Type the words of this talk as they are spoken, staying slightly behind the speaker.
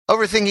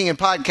Overthinking It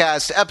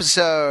Podcast,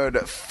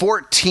 episode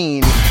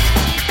 14.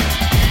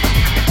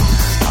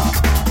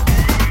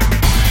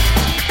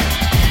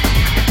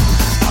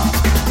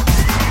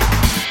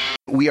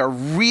 We are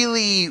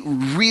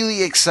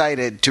really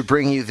excited to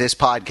bring you this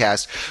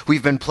podcast.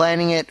 We've been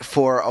planning it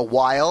for a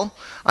while.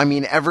 I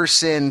mean, ever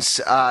since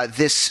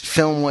this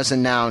film was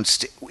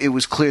announced, it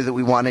was clear that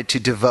we wanted to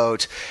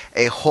devote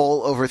a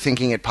whole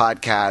Overthinking It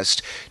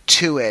podcast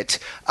to it.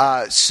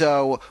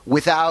 So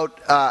without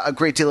a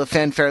great deal of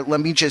fanfare, let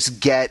me just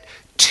get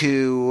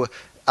to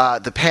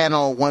the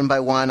panel one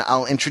by one.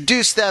 I'll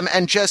introduce them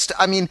and just,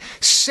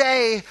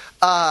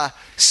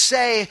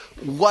 say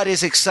what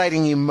is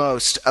exciting you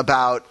most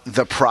about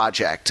the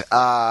project.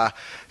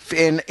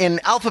 In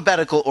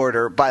alphabetical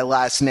order by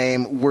last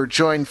name, we're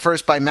joined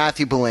first by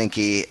Matthew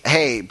Belinkie.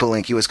 Hey,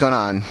 Belinkie, what's going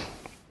on?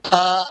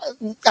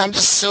 I'm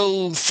just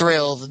so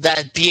thrilled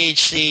that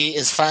BHC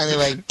is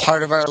finally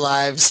part of our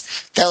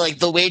lives, that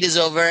the wait is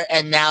over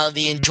and now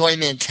the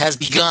enjoyment has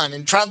begun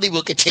and probably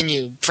will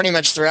continue pretty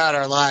much throughout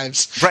our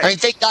lives. Right. I mean,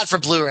 thank God for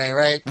Blu-ray,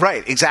 right?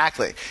 Right,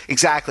 exactly.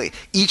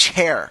 Each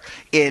hair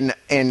in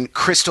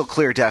crystal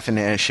clear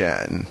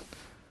definition.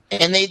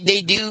 And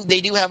they do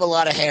have a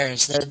lot of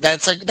hairs.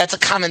 That's a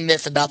common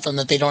myth about them,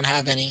 that they don't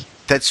have any.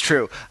 That's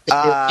true.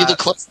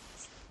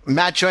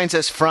 Matt joins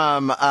us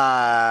from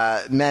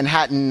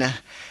Manhattan,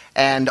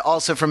 and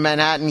also from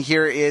Manhattan,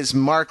 here is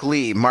Mark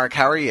Lee. Mark,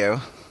 how are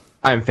you?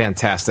 I'm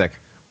fantastic.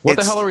 What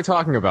the hell are we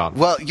talking about?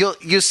 Well,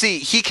 you'll see.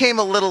 He came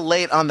a little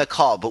late on the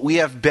call, but we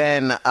have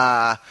been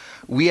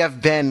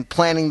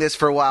planning this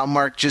for a while.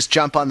 Mark, just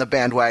jump on the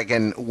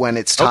bandwagon when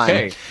it's time.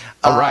 Okay.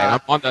 All right, I'm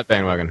on that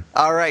bandwagon.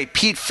 All right,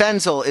 Pete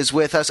Fenzel is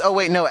with us. Oh,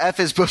 wait, no, F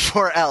is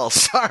before L.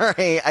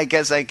 Sorry, I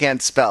guess I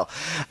can't spell.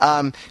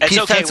 It's Pete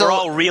okay. Fenzel, we're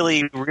all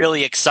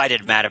really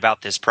excited, Matt,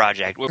 about this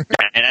project.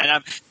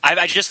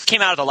 I just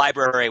came out of the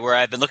library where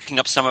I've been looking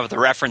up some of the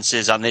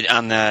references on the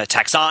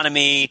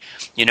taxonomy,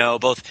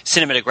 both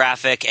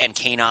cinematographic and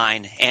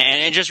canine,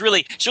 and just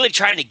really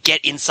trying to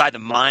get inside the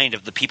mind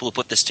of the people who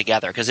put this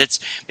together, because it's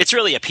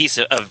really a piece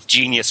of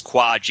genius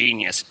qua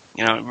genius.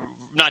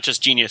 Not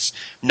just genius,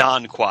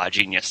 non-qua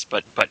genius,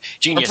 but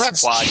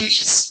genius qua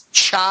genius.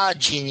 Cha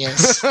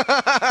genius.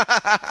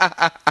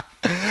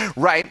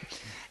 Right.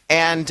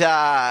 And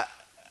I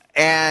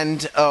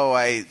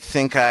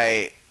think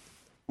I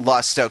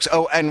lost Stokes.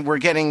 Oh, and we're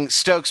getting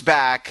Stokes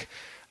back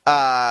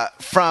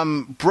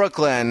from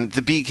Brooklyn,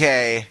 the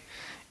BK.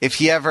 If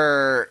he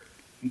ever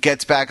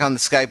gets back on the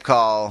Skype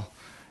call,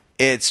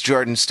 it's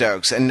Jordan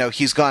Stokes. And no,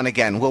 he's gone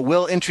again. Well,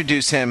 we'll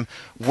introduce him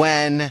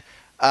when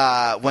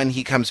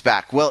he comes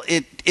back. Well,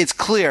 it's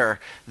clear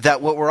that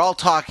what we're all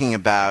talking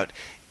about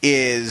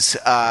is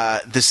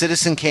the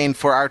Citizen Kane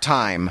for our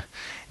time,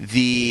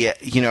 the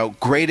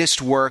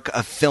greatest work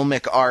of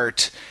filmic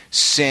art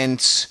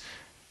since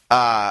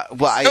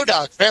Snow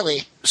Dog,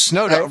 really.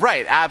 Snow Dog,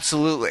 right?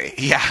 Absolutely,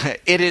 yeah.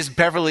 It is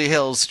Beverly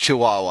Hills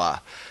Chihuahua,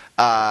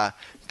 Matt.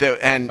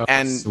 Isn't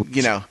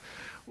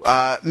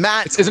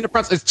it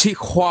pronounced? It's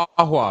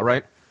Chihuahua,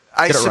 right?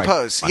 I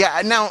suppose, right.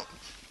 Yeah. Now,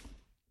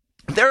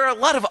 there are a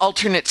lot of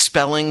alternate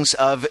spellings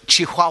of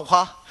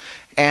Chihuahua,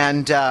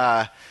 and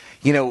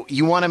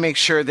you want to make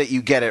sure that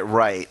you get it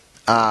right.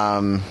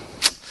 I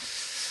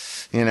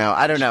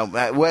don't know,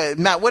 Matt.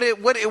 What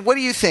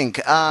do you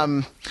think?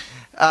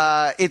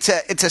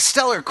 It's a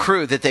stellar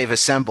crew that they've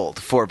assembled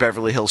for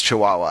Beverly Hills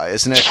Chihuahua,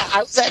 isn't it? Yeah, I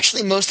was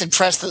actually most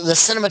impressed with the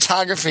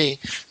cinematography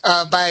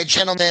by a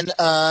gentleman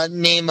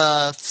named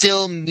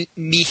Phil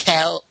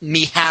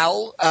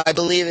Mihao. I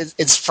believe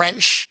it's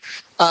French.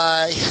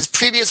 His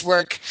previous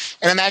work,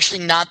 and I'm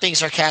actually not being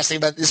sarcastic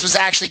about this, was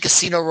actually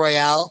Casino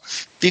Royale.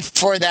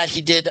 Before that,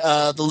 he did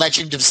The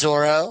Legend of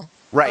Zorro.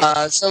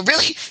 Right. So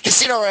really,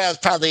 Casino Royale is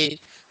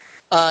probably,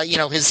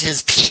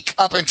 his peak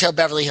up until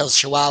Beverly Hills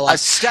Chihuahua. A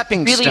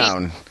stepping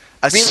stone.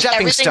 A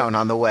stepping stone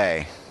on the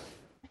way.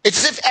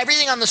 It's as if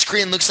everything on the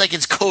screen looks like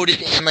it's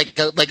coated in like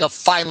a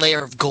fine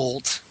layer of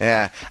gold.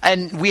 Yeah,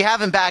 and we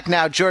have him back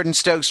now. Jordan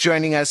Stokes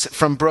joining us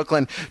from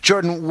Brooklyn.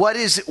 Jordan, what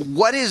is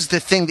the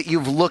thing that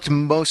you've looked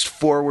most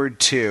forward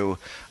to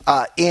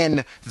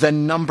in the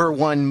number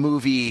one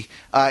movie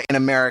in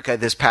America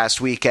this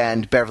past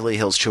weekend, Beverly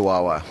Hills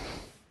Chihuahua?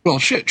 Well,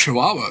 shit,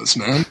 Chihuahuas,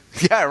 man.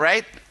 Yeah,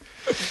 right?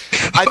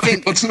 I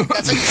think that's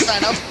what you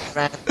sign up for,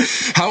 man.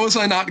 How was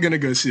I not going to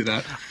go see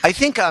that? I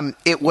think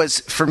it was,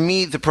 for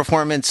me, the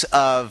performance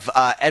of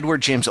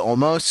Edward James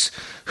Olmos,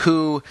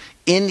 who,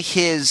 in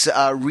his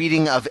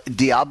reading of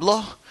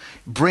Diablo,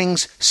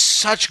 brings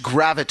such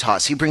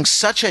gravitas. He brings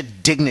such a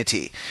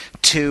dignity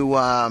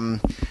to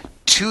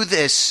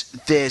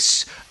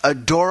this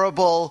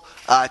adorable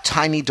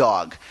tiny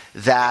dog.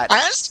 That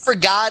I honestly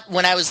forgot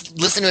when I was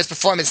listening to his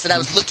performance that I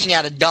was looking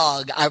at a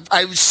dog.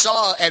 I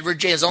saw Edward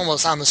James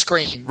Olmos on the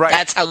screen. Right.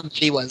 That's how good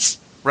he was.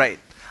 Right.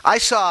 I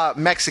saw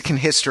Mexican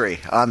History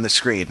on the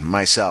screen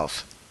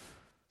myself.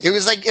 It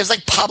was like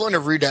Pablo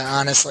Neruda,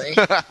 honestly.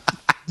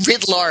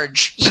 Writ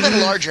large,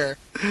 even larger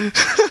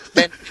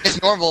than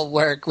his normal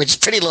work, which is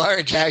pretty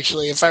large,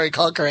 actually, if I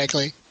recall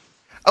correctly.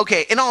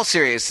 Okay, in all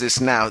seriousness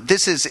now,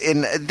 this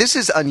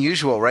is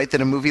unusual, right?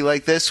 That a movie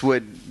like this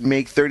would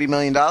make $30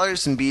 million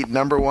and be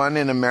number one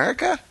in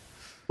America?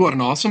 What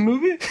an awesome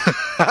movie!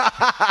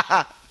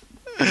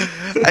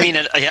 I mean,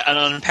 an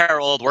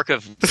unparalleled work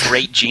of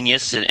great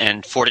genius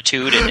and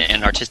fortitude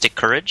and artistic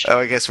courage. Oh,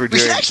 I guess We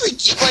should actually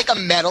give like a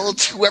medal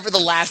to whoever the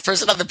last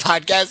person on the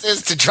podcast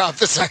is to drop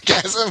the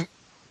sarcasm.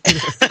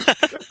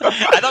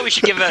 I thought we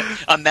should give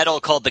a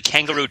medal called the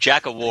Kangaroo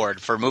Jack Award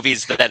for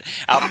movies that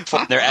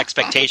outperform their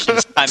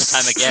expectations time and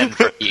time again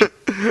for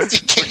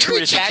the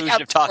Kangaroo Jack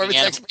inclusion of talking outperformance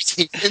animals.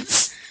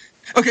 expectations.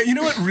 Okay, you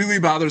know what really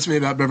bothers me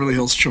about Beverly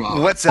Hills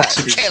Chihuahua? What's that?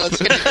 Okay, let's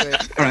get into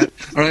it.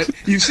 All right.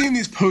 You've seen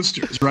these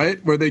posters,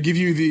 right? Where they give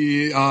you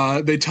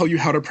they tell you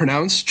how to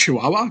pronounce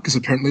Chihuahua, because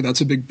apparently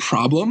that's a big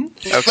problem.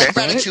 Okay. Like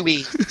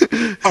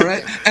Ratatouille. All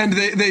right, and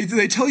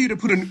they tell you to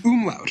put an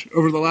umlaut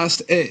over the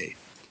last A,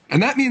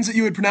 and that means that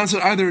you would pronounce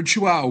it either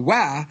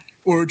Chihuahua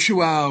or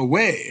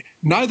Chihuahua,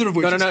 neither of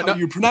which is how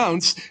you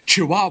pronounce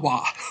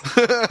Chihuahua.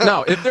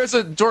 No, if there's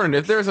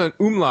an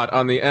umlaut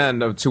on the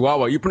end of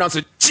Chihuahua, you pronounce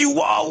it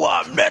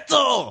Chihuahua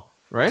metal,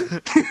 right?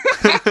 Right.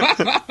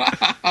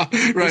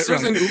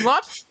 There's an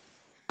umlaut?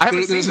 I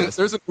haven't seen this.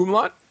 There's an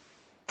umlaut?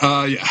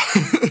 Yeah.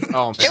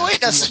 Oh, man. Yeah,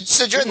 wait, no,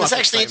 so Jordan, this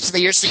actually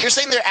interesting. You're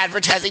saying their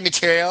advertising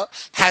material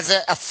has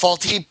a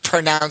faulty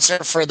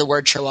pronouncer for the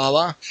word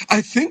Chihuahua?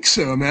 I think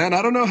so, man.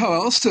 I don't know how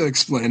else to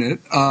explain it.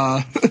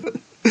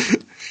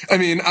 I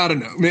mean, I don't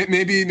know.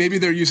 Maybe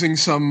they're using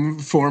some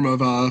form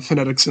of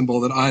phonetic symbol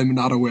that I'm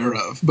not aware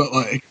of, but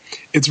like,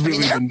 it's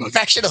really been bugging.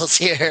 Professionals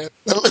here.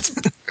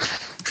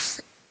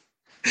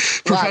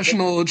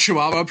 Professional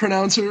Chihuahua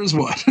pronouncers?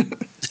 What?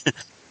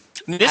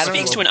 This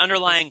speaks to an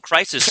underlying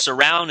crisis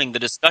surrounding the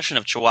discussion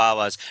of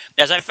Chihuahuas.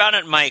 As I found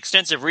out in my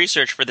extensive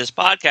research for this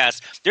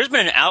podcast, there's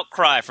been an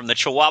outcry from the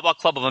Chihuahua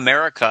Club of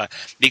America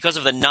because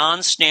of the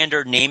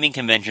non-standard naming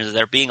conventions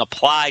that are being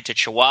applied to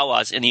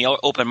Chihuahuas in the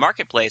open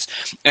marketplace.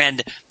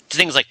 And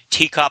things like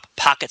teacup,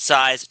 pocket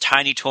size,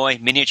 tiny toy,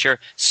 miniature,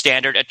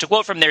 standard. And to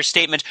quote from their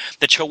statement,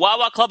 the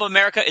Chihuahua Club of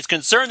America is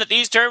concerned that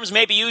these terms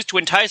may be used to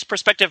entice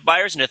prospective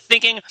buyers into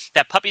thinking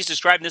that puppies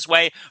described in this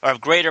way are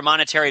of greater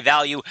monetary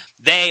value.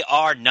 They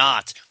are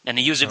not. And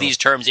the use of these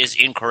terms is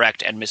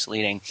incorrect and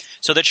misleading.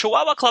 So the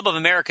Chihuahua Club of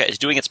America is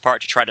doing its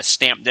part to try to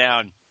stamp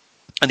down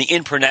on the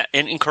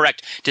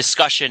incorrect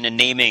discussion and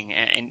naming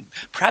and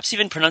perhaps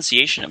even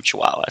pronunciation of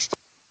Chihuahuas.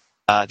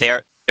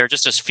 They're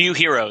just a few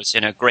heroes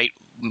in a great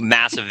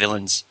mass of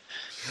villains.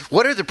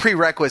 What are the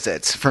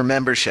prerequisites for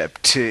membership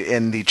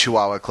in the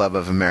Chihuahua Club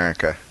of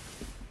America?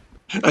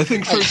 I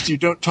think first you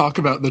don't talk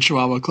about the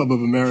Chihuahua Club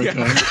of America.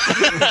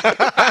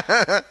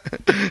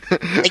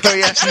 It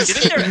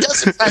does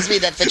surprise me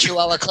that the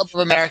Chihuahua Club of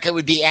America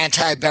would be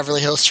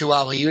anti-Beverly Hills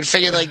Chihuahua. You would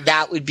figure like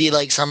that would be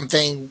like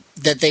something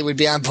that they would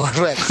be on board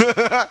with.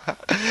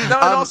 No,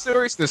 in all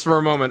seriousness, for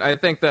a moment, I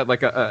think that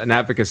like an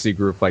advocacy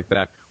group like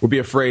that would be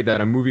afraid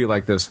that a movie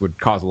like this would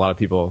cause a lot of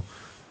people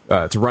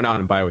to run out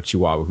and buy a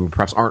Chihuahua who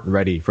perhaps aren't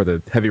ready for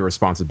the heavy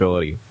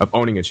responsibility of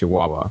owning a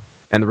Chihuahua.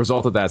 And the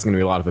result of that is going to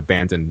be a lot of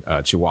abandoned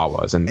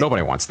Chihuahuas, and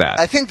nobody wants that.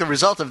 I think the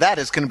result of that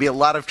is going to be a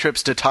lot of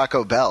trips to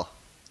Taco Bell.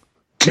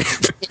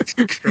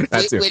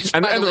 That too. Which, by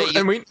the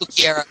way,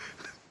 Kiara.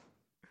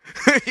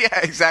 Yeah,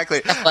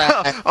 exactly.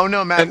 Oh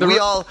no, Matt, we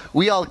all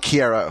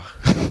Kiero.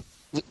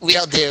 We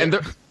all do.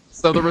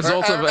 So the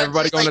result of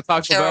everybody going to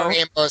Taco Bell?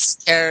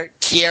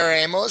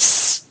 Kiara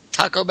Amos,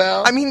 Taco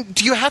Bell. I mean,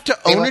 do you have to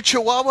own a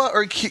Chihuahua,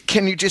 or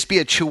can you just be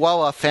a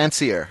Chihuahua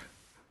fancier?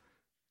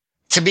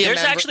 There's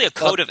actually a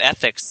code of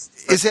ethics.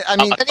 Is it? I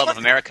mean, Club of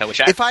America, which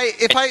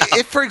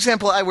if for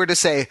example I were to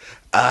say,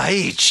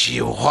 "Ay,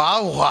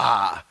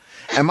 Chihuahua,"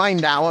 am I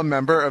now a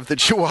member of the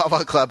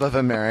Chihuahua Club of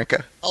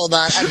America? Hold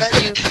on, I bet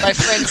you, my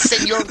friend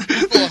Senor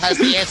Google has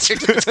the answer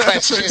to this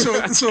question.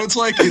 So it's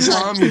like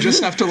Islam. You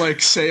just have to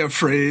like say a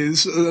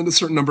phrase a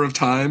certain number of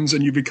times,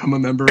 and you become a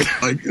member.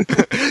 Like,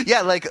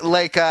 yeah,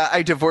 like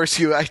I divorce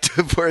you, I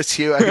divorce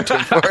you, I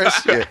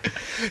divorce you.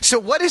 So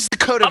what is the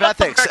code of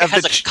ethics of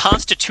has a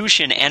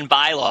constitution and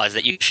bylaws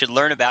that you should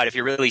learn about if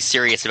you're really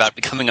serious about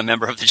becoming a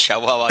member of the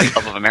Chihuahua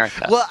Club of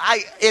America? Well,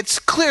 it's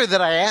clear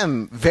that I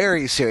am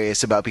very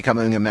serious about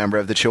becoming a member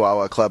of the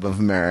Chihuahua Club of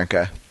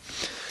America.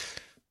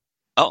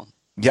 Oh.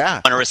 Yeah.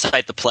 Want to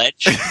recite the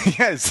pledge?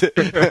 Yes.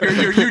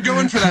 You're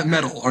going for that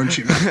medal, aren't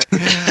you?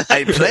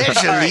 I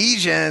pledge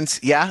allegiance.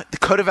 Yeah, the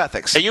code of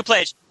ethics. So you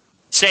pledge.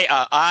 Say,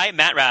 I,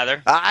 Matt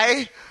Rather.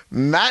 I,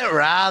 Matt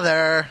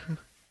Rather.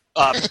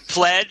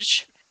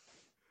 Pledge.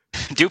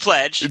 Do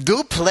pledge.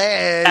 Do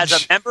pledge. As a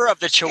member of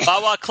the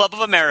Chihuahua Club of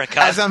America.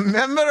 As a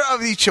member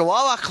of the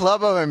Chihuahua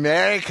Club of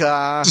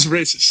America. This is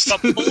racist.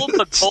 Uphold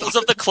the goals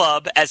of the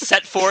club as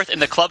set forth in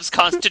the club's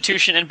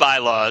constitution and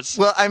bylaws.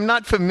 Well, I'm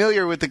not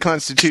familiar with the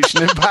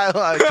constitution and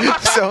bylaws,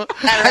 so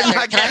Can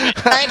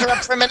I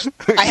interrupt for a minute?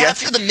 I have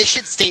here the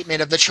mission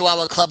statement of the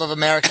Chihuahua Club of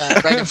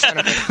America right in front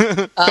of me.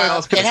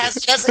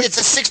 It's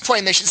a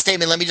 6-point mission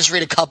statement. Let me just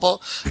read a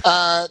couple.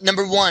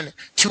 Number 1,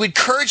 to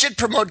encourage and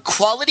promote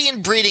quality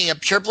and breeding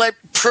of purebred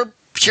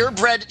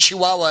purebred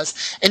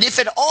Chihuahuas, and if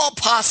at all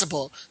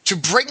possible, to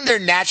bring their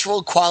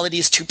natural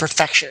qualities to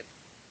perfection.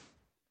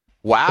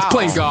 Wow. That's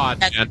playing God,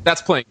 man.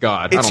 That's playing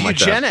God. I It's don't like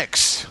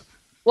eugenics.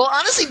 Well,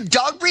 honestly,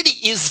 dog breeding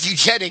is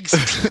eugenics.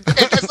 And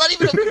that's not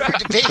even a fair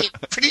debate.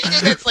 Pretty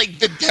sure that's like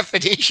the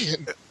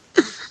definition.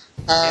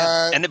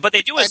 But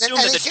they do assume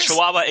that the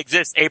Chihuahua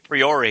exists a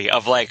priori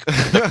of like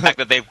the fact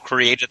that they've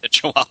created the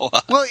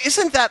Chihuahua. Well,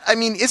 isn't that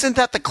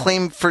the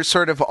claim for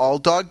sort of all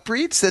dog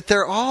breeds, that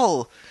they're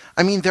all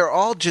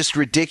just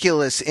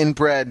ridiculous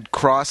inbred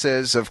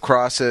crosses,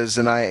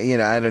 and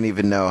I don't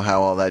even know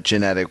how all that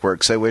genetic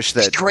works. I wish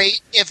that It'd be great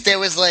if there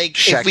was like,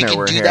 Schechner if we could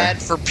were do here.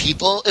 that for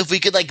people, if we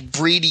could like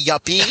breed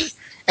Yuppie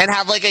and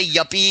have like a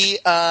Yuppie,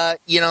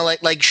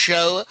 like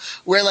show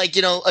where like,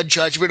 a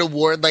judge would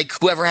award like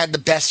whoever had the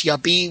best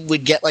Yuppie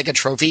would get like a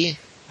trophy.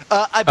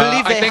 I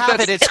believe I they think have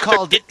it. that's-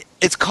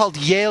 It's called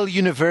Yale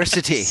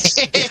University.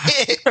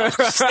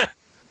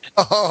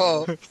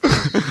 Oh,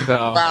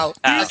 wow.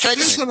 Can I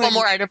just something- one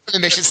more item for the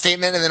mission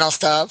statement and then I'll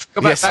stop?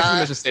 Go back, Yes. back to the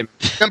mission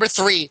statement. Number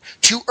 3,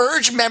 to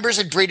urge members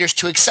and breeders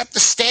to accept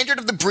the standard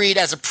of the breed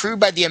as approved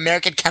by the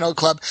American Kennel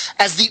Club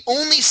as the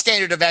only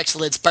standard of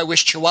excellence by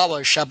which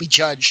Chihuahuas shall be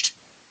judged.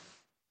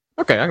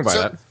 Okay, I can buy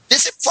So that.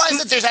 this implies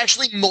that there's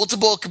actually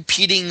multiple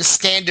competing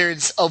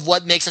standards of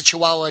what makes a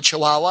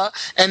Chihuahua,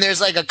 and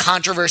there's like a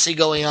controversy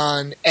going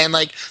on, and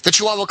like the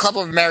Chihuahua Club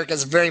of America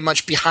is very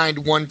much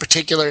behind one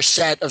particular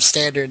set of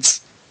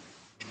standards.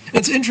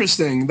 It's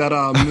interesting that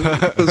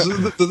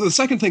the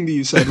second thing that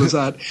you said was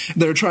that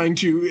they're trying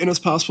to, in as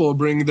possible,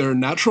 bring their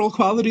natural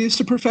qualities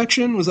to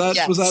perfection. Was that?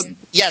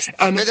 Yes.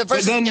 And The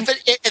person, then-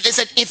 if they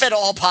said if at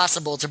all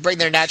possible to bring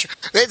their natural,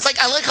 it's like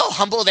I like how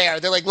humble they are.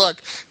 They're like,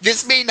 look,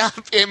 it may not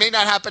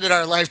happen in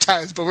our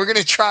lifetimes, but we're going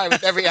to try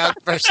with every ounce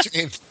of our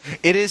strength.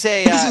 It is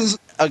a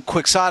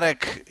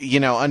quixotic,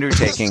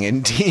 undertaking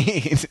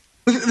indeed.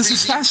 This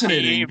is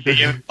fascinating.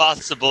 The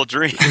impossible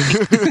dream.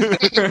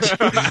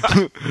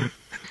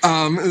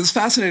 It's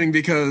fascinating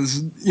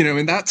because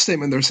in that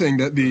statement they're saying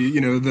that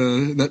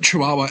that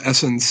Chihuahua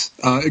essence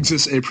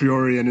exists a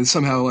priori and is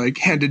somehow like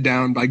handed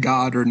down by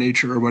God or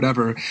nature or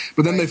whatever.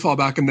 But then they fall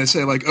back and they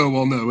say like, oh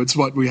well, no, it's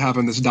what we have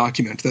in this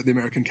document that the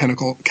American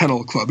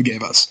Kennel Club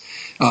gave us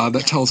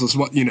that tells us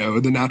what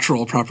the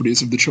natural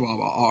properties of the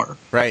Chihuahua are.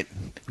 Right.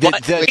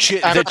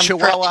 The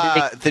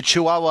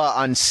Chihuahua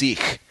on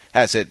Sikh,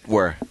 as it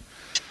were.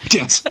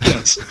 Yes.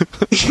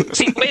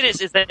 See, the way it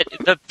is that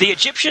the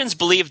Egyptians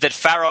believed that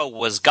Pharaoh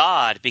was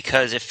God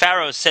because if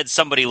Pharaoh said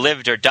somebody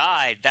lived or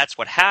died, that's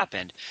what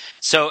happened.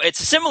 So it's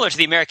similar to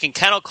the American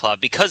Kennel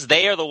Club because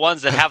they are the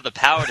ones that have the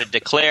power to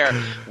declare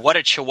what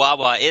a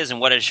Chihuahua is and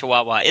what a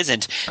Chihuahua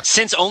isn't.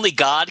 Since only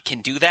God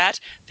can do that,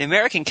 the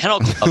American Kennel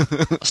Club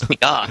must be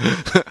God.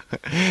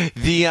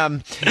 Yeah,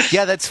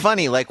 that's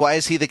funny. Like, why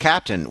is he the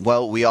captain?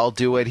 Well, we all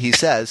do what he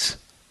says.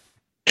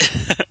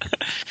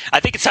 I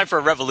think it's time for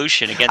a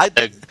revolution against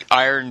the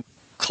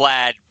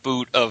ironclad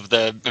boot of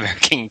the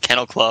American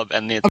Kennel Club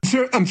and the.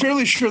 I'm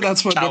fairly sure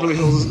that's what Beverly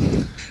Hills.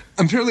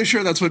 I'm fairly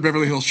sure that's what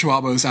Beverly Hills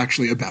Chihuahua is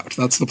actually about.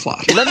 That's the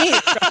plot. Let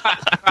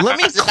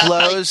me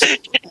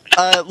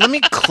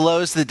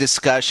close the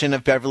discussion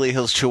of Beverly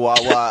Hills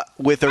Chihuahua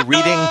with a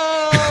reading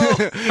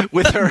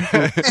with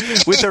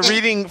a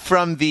reading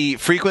from the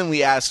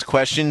frequently asked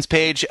questions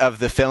page of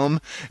the film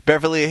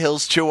Beverly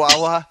Hills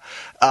Chihuahua,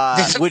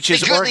 which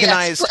is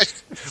organized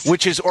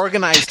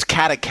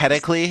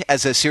catechetically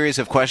as a series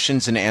of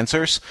questions and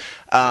answers.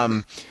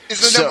 Not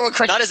as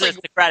a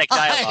Socratic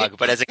dialogue,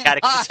 but as a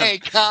catechism. My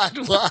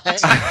God, why?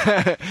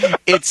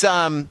 It's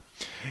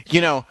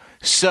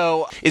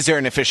so is there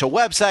an official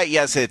website?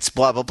 Yes, it's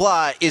blah blah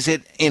blah. Is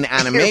it in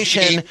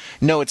animation?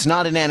 No, it's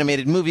not an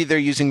animated movie. They're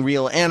using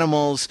real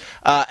animals.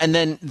 And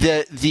then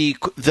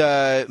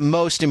the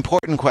most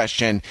important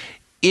question: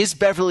 is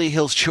Beverly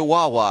Hills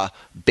Chihuahua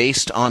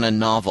based on a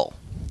novel?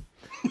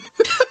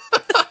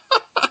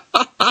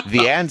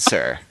 The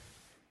answer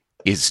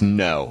is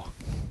no.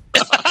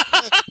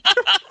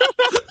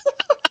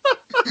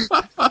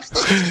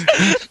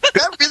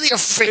 Not really a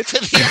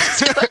frequently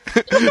asked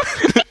question.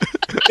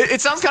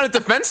 It sounds kind of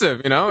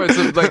defensive,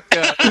 It's like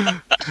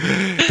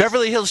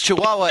Beverly Hills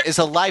Chihuahua is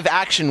a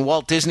live-action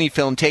Walt Disney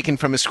film taken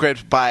from a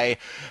script by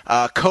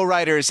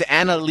co-writers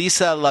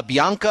Annalisa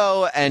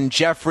LaBianco and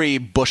Jeffrey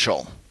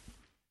Bushell.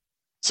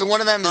 So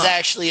one of them is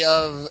actually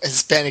of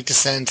Hispanic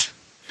descent,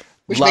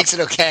 which makes it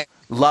okay.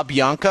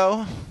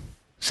 LaBianco?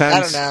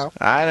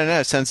 I don't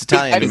know. Sounds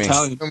Italian to me.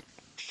 Italian.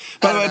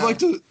 By the way, I'd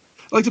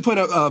like to point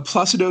out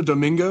Placido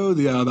Domingo,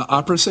 the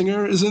opera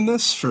singer, is in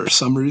this for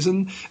some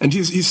reason, and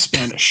he's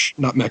Spanish,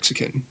 not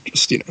Mexican.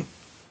 Just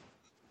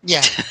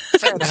Yeah,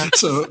 fair enough.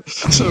 So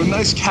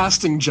nice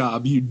casting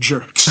job, you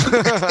jerks.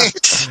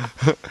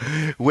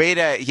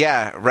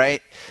 Yeah,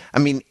 right. I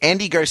mean,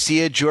 Andy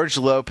Garcia, George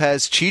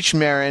Lopez, Cheech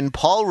Marin,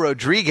 Paul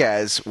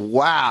Rodriguez.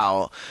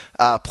 Wow.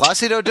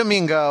 Placido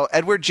Domingo,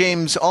 Edward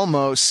James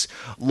Olmos,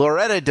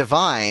 Loretta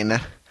Devine.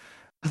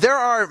 There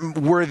are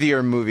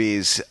worthier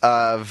movies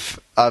of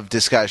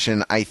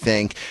discussion, I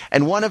think,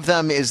 and one of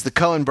them is the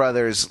Coen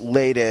brothers'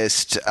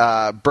 latest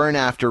Burn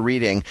After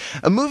Reading,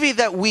 a movie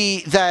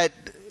that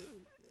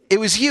it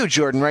was you,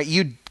 Jordan, right?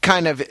 You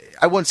kind of,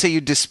 I won't say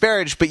you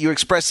disparaged, but you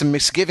expressed some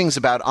misgivings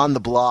about on the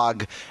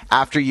blog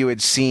after you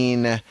had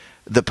seen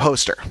the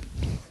poster.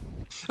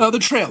 The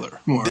trailer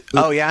more.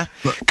 Oh yeah,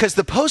 because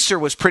the poster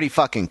was pretty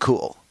fucking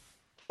cool.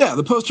 Yeah,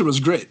 the poster was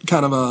great.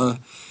 Kind of a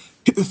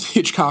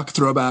Hitchcock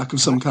throwback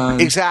of some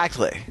kind.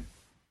 Exactly.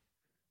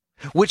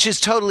 Which is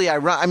totally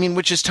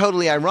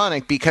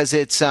ironic because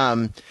it's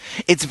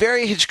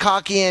very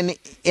Hitchcockian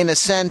in a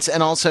sense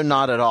and also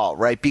not at all,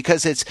 right?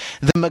 Because it's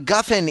the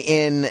MacGuffin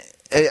in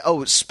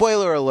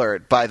spoiler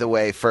alert, by the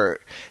way, does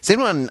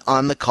anyone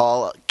on the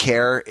call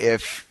care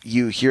if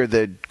you hear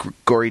the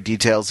gory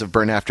details of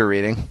Burn After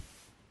Reading?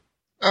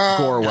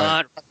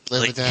 Not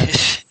really.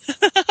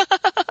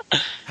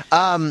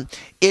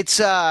 It's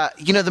the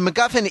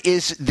MacGuffin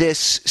is this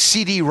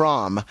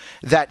CD-ROM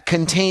that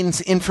contains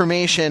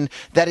information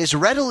that is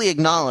readily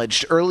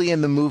acknowledged early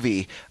in the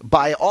movie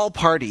by all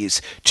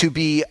parties to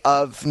be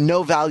of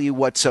no value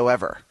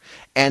whatsoever,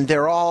 and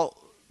they're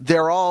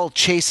all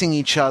chasing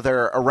each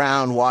other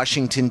around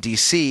Washington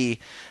D.C.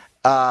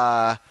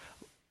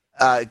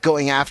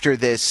 Going after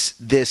this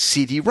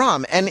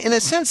CD-ROM, and in a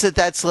sense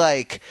that's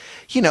like,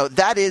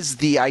 that is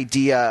the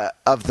idea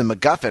of the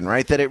MacGuffin,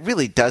 right? That it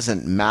really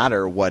doesn't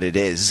matter what it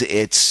is.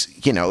 It's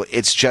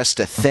just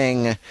a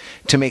thing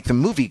to make the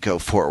movie go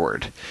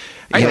forward.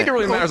 I think it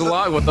really matters a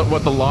lot what the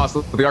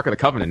Ark of the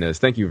Covenant is.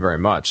 Thank you very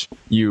much.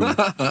 You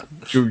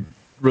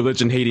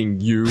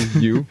religion-hating you.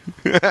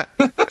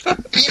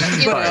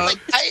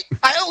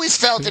 I always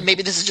felt, and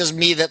maybe this is just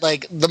me, that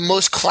like the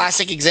most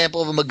classic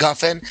example of a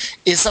MacGuffin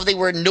is something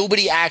where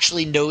nobody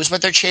actually knows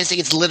what they're chasing.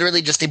 It's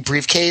literally just a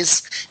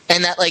briefcase,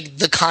 and that like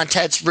the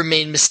contents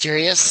remain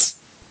mysterious.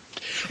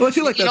 Well, I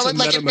feel like that's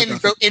like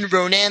in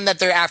Ronin, that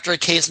they're after a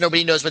case,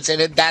 nobody knows what's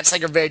in it. That's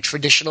like a very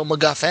traditional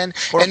MacGuffin,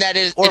 and that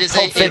is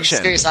a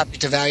mysterious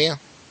object of value.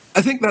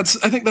 I think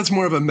that's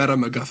more of a meta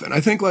MacGuffin. I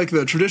think like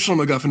the traditional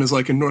MacGuffin is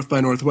like in North by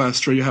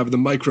Northwest, where you have the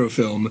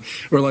microfilm,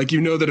 where like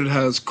that it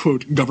has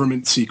quote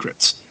government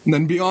secrets, and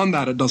then beyond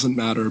that it doesn't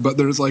matter. But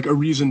there's like a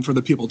reason for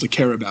the people to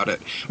care about it.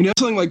 When you have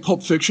something like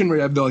Pulp Fiction, where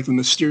you have the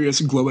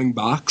mysterious glowing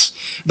box,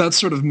 that's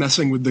sort of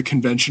messing with the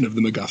convention of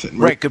the MacGuffin.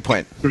 Right. Good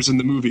point. There's in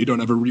the movie you don't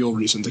have a real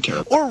reason to care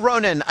about. Or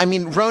Ronin. I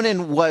mean,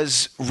 Ronin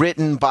was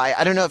written by,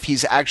 I don't know if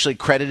he's actually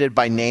credited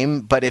by name,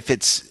 but if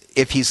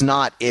he's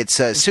not, it's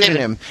a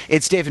pseudonym.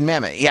 It's David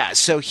Mamet. Yeah.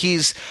 So he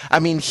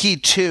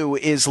too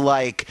is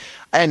like,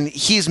 and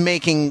he's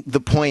making the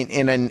point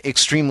in an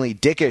extremely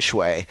dickish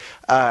way,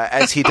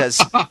 as he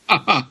does.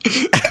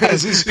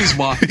 As his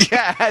mom.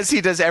 Yeah, as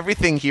he does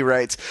everything he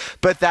writes.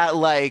 But that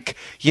look,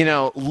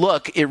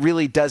 it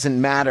really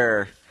doesn't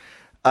matter.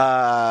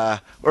 Or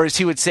as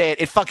he would say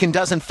it fucking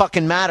doesn't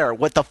fucking matter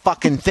what the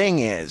fucking thing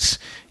is.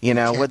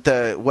 What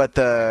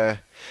the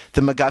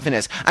MacGuffin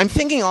is. I'm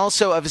thinking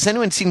also of, has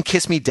anyone seen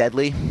Kiss Me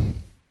Deadly?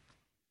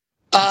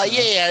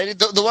 Yeah.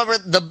 The one where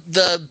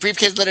the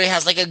briefcase literally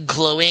has like a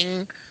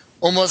glowing,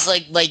 almost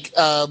like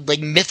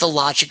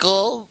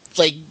mythological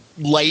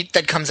light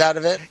that comes out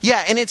of it.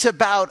 Yeah, and it's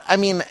about,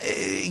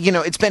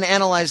 it's been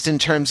analyzed in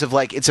terms of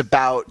it's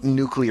about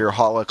nuclear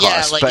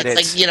holocaust. Yeah, but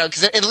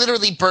because it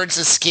literally burns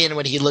his skin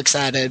when he looks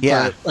at it.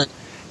 Yeah.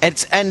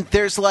 And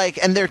there's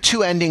there are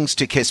two endings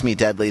to Kiss Me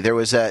Deadly. There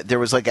was a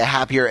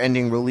happier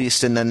ending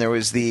released, and then there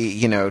was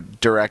the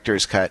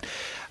director's cut.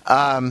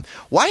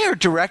 Why are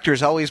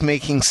directors always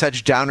making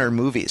such downer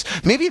movies?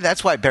 Maybe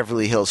that's why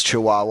Beverly Hills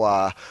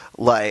Chihuahua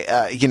made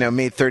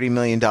 $30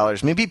 million.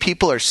 Maybe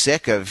people are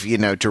sick of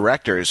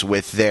directors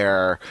with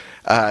their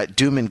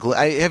doom and gloom.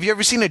 Have you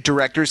ever seen a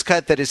director's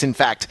cut that is in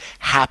fact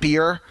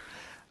happier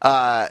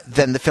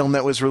than the film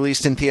that was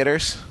released in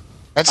theaters?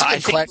 That's a I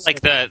good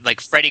think question.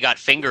 Freddy Got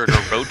Fingered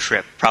or Road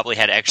Trip probably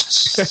had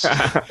extra.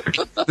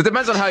 It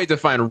depends on how you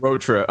define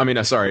road trip. How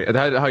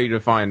you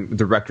define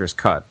director's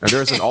cut.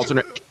 There's an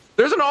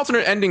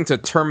alternate ending to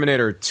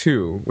Terminator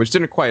 2, which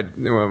wasn't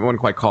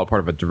quite called part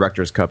of a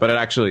director's cut, but it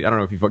actually, I don't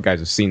know if you guys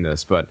have seen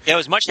this, but it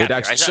was much happier.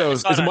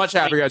 It's much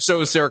happier. It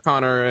shows Sarah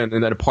Connor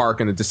in a park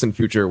in the distant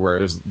future where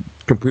there's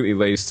completely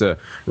lays to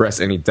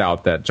rest any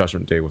doubt that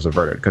Judgment Day was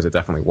averted, because it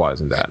definitely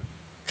was in that.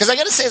 Because I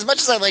gotta say, as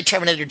much as I like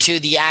Terminator 2,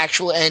 the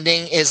actual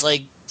ending is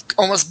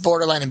almost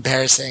borderline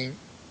embarrassing.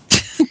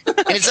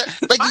 And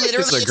it's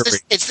literally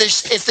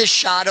it's this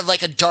shot of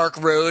a dark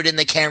road and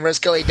the camera's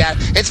going down.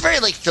 It's very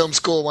Film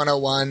School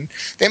 101.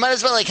 They might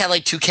as well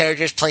have two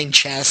characters playing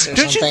chess or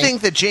something. Don't you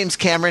think that James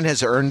Cameron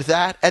has earned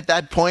that at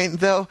that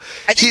point, though?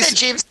 I think that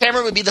James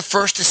Cameron would be the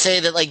first to say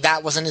that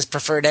that wasn't his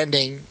preferred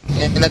ending,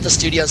 and that the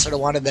studio sort of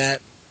wanted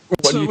that.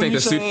 What do you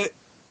think?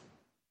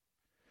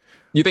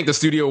 You think the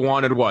studio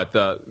wanted what?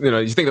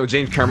 You think that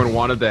James Cameron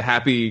wanted the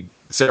happy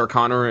Sarah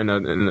Connor in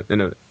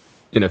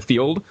a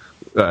field,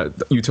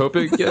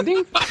 utopic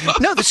ending?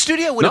 No, the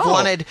studio would have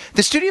wanted.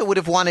 The studio would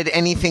have wanted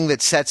anything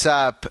that sets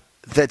up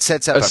a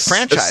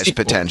franchise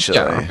potentially.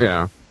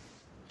 Yeah.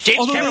 James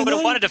Although Cameron would have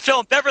they- wanted to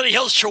film Beverly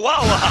Hills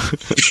Chihuahua.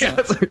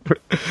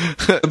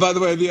 By the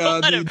way,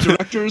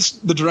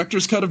 the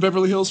director's cut of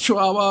Beverly Hills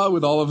Chihuahua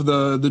with all of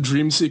the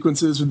dream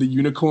sequences with the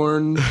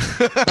unicorn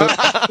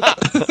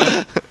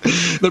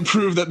that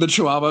prove that the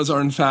Chihuahuas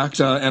are in fact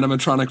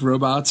animatronic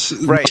robots.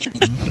 Right.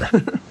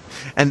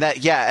 And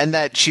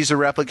that she's a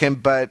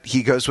replicant, but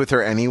he goes with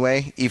her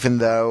anyway, even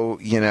though,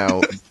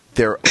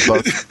 they're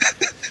both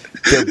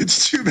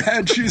It's too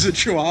bad she's a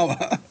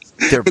Chihuahua.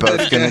 they're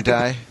both gonna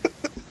die.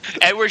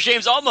 Edward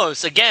James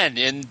Olmos, again,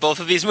 in both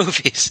of these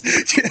movies.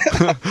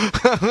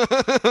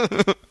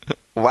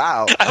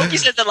 Wow. I hope he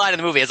said that line in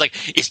the movie. It's like,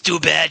 it's too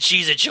bad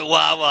she's a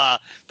Chihuahua,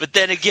 but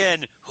then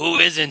again, who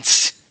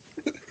isn't?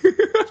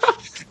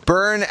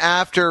 Burn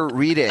After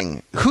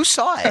Reading. Who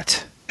saw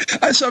it?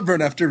 I saw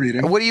Burn After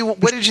Reading. What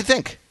did you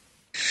think?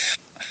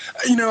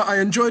 I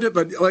enjoyed it,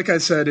 but like I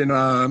said in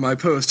my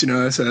post,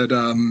 I said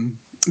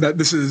that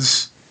this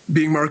is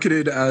being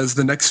marketed as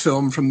the next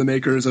film from the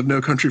makers of No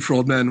Country for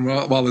Old Men,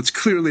 while it's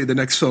clearly the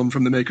next film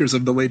from the makers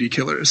of The Lady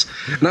Killers.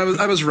 And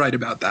I was right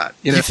about that.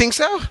 You think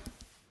so?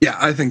 Yeah,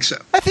 I think so.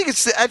 I think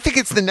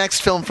it's the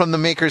next film from the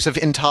makers of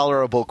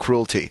Intolerable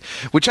Cruelty,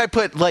 which I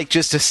put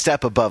just a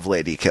step above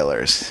Lady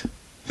Killers.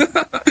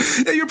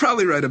 Yeah, you're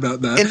probably right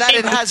about that. In that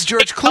it has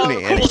George Clooney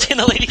in it. Cruelty and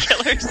the Lady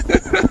Killers.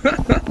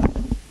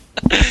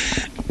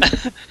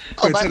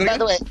 Wait, by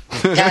the way,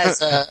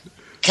 guys,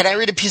 can I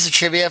read a piece of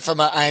trivia from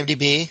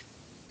IMDb?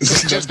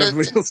 Is this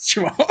Beverly Hills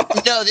Chihuahua?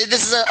 No,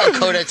 this is a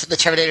coda to the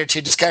Terminator 2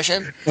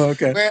 discussion.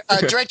 Okay. Where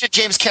director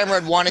James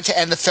Cameron wanted to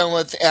end the film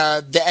with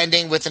the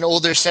ending with an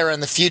older Sarah in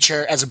the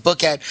future as a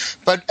bookend,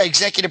 but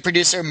executive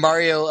producer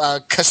Mario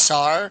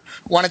Kassar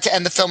wanted to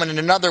end the film in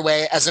another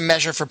way as a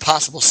measure for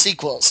possible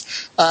sequels.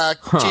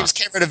 James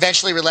Cameron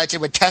eventually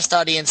relented with test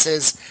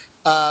audiences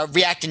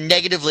reacting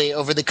negatively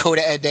over the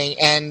coda ending,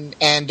 and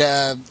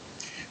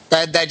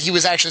that he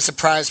was actually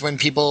surprised when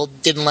people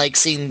didn't like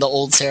seeing the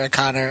old Sarah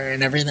Connor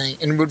and everything,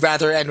 and would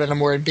rather end on a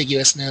more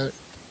ambiguous note.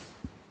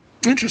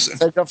 Interesting.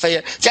 So go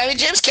figure. So,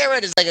 James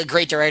Cameron is a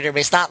great director, but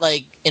he's not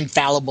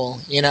infallible.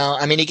 He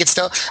can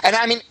still.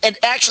 And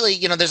actually,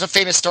 there's a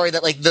famous story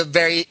that the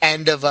very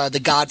end of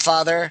The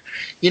Godfather,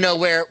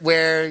 where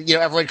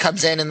everyone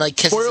comes in and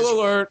kisses. Spoiler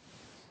alert.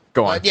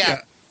 Go on.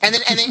 Yeah. And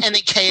then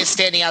Kay is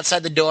standing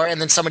outside the door, and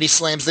then somebody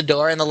slams the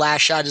door, and the last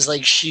shot is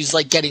she's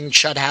getting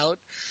shut out.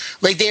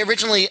 They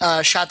originally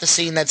shot the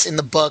scene that's in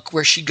the book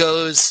where she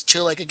goes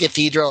to a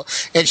cathedral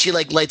and she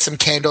lights some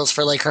candles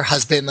for her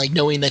husband,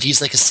 knowing that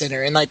he's a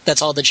sinner, and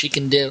that's all that she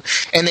can do.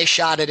 And they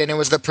shot it, and it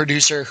was the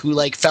producer who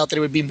felt that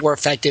it would be more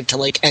effective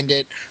to end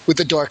it with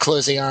the door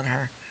closing on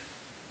her.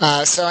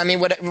 So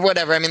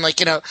whatever.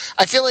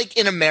 I feel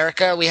in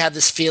America we have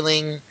this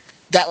feeling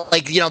that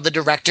the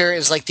director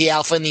is the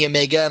alpha and the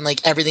omega,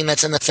 and everything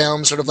that's in the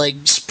film sort of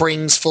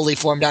springs fully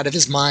formed out of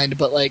his mind,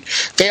 but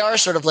they are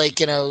sort of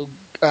collaborative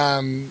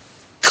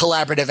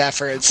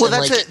efforts. Well,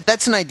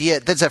 that's an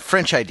idea. That's a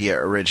French idea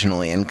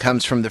originally, and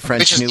comes from the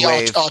French New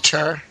Wave.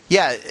 Auteur.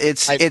 Yeah,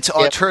 it's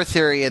auteur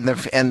theory and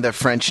the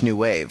French New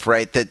Wave,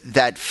 right?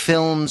 That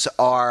films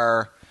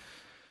are.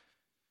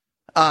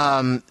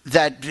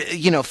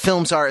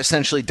 Films are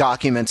essentially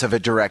documents of a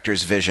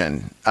director's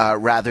vision,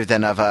 rather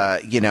than of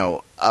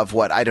of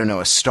what, I don't know,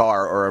 a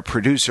star or a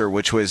producer,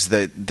 which was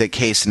the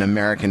case in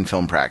American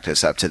film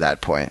practice up to that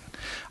point.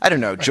 I don't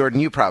know, Jordan,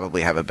 you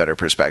probably have a better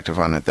perspective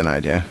on it than I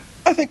do.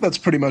 I think that's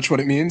pretty much what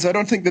it means. I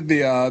don't think that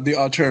the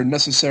auteur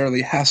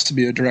necessarily has to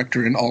be a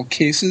director in all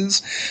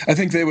cases. I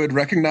think they would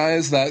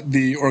recognize that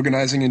the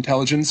organizing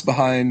intelligence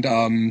behind,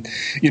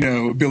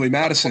 Billy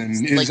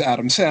Madison is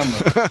Adam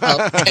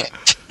Sandler. Okay.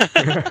 I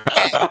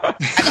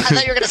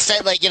thought you were going to say,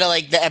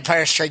 The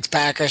Empire Strikes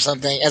Back or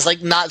something, as,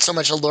 not so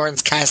much a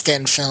Lawrence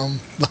Kasdan film,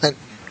 but...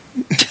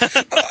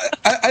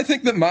 I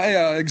think that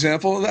my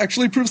example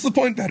actually proves the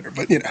point better,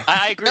 but,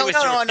 I agree with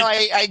you. No,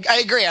 I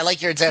agree. I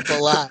like your example a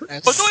lot.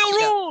 Doyle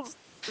rules!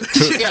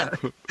 Yeah.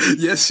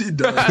 Yes, he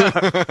does.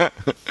 Yeah.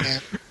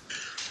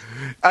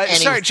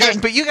 Sorry, Jordan,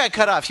 but you got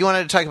cut off. You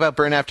wanted to talk about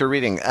Burn After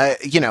Reading.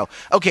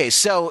 Okay,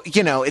 so,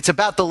 it's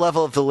about the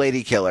level of The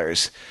Lady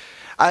Killers.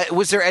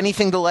 Was there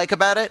anything to like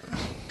about it?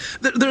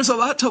 There's a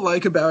lot to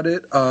like about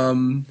it.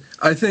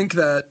 I think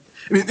that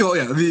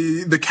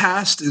the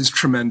cast is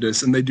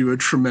tremendous, and they do a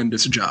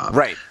tremendous job.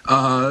 Right.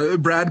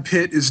 Brad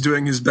Pitt is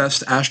doing his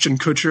best Ashton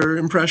Kutcher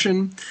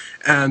impression,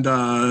 and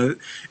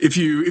if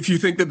you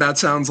think that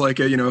sounds like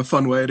a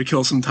fun way to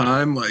kill some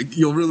time,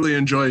 you'll really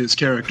enjoy his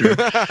character.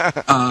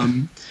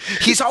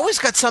 He's always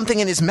got something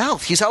in his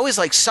mouth. He's always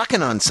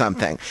sucking on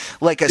something,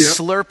 like a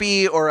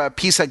Slurpee or a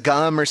piece of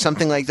gum or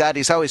something like that.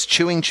 He's always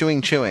chewing.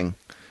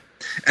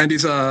 And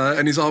he's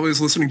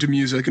always listening to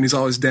music, and he's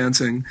always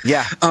dancing.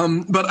 Yeah.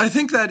 But I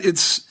think that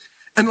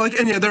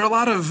there are a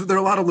lot of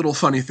little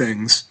funny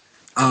things.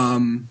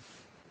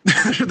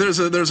 There's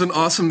an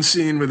awesome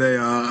scene with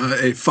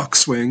a fuck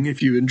swing,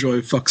 if you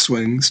enjoy fuck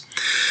swings.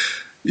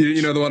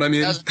 You know the one I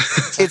mean?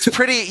 It's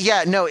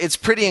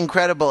pretty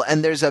incredible,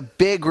 and there's a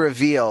big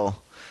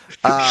reveal.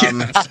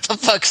 The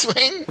fuck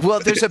swing?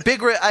 Well, there's a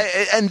big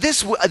and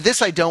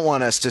this I don't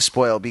want us to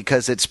spoil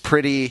because it's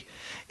pretty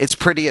it's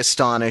pretty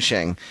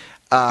astonishing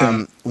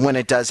when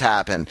it does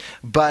happen.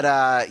 But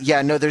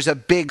there's a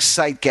big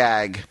sight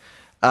gag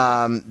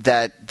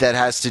that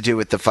has to do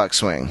with the fuck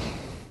swing.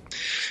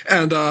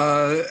 And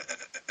and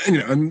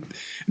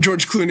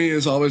George Clooney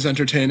is always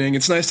entertaining.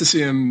 It's nice to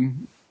see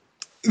him.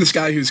 This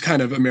guy who's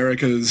kind of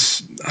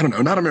America's, I don't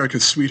know, not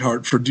America's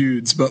sweetheart for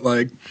dudes, but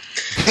like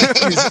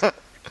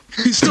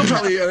he's still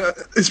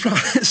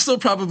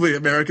probably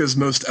America's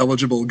most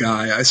eligible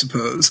guy, I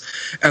suppose.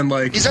 And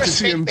like he's our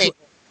straight bait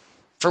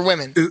for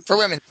women.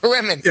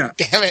 Yeah,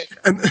 damn it.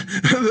 And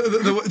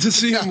to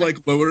see him like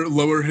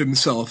lower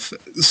himself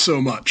so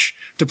much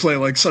to play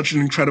like such an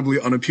incredibly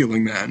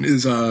unappealing man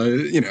is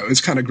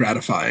is kind of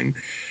gratifying.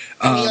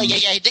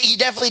 He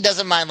definitely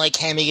doesn't mind like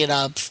hamming it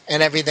up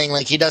and everything.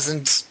 Like he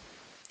doesn't.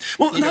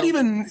 Well, not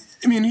even.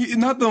 I mean,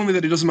 not only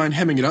that he doesn't mind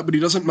hemming it up, but he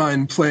doesn't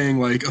mind playing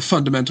like a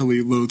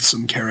fundamentally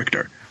loathsome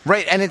character.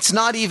 Right, and it's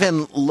not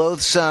even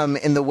loathsome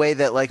in the way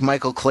that like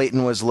Michael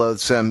Clayton was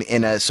loathsome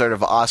in a sort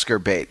of Oscar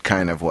bait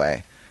kind of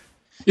way.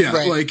 Yeah,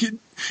 right. Like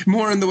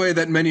more in the way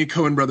that many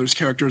Coen brothers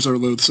characters are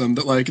loathsome.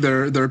 That like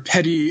they're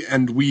petty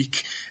and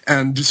weak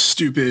and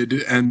stupid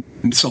and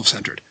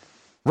self-centered.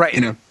 Right.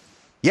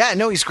 Yeah.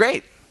 No, he's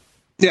great.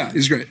 Yeah,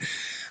 he's great.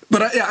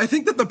 But I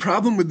think that the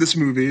problem with this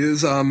movie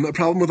is a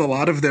problem with a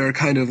lot of their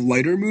kind of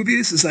lighter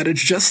movies is that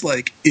it's just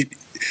like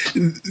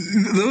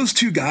those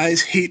two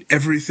guys hate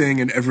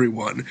everything and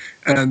everyone,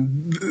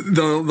 and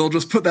they'll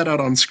just put that out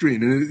on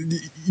screen, and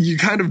you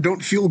kind of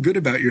don't feel good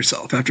about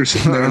yourself after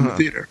sitting there in the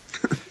theater.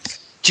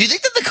 Do you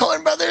think that the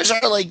Coen brothers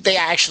are like they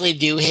actually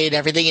do hate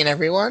everything and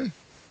everyone?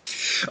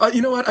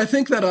 You know what? I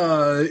think that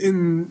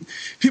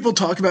people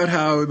talk about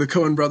how the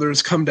Coen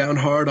brothers come down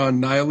hard on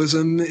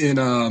nihilism in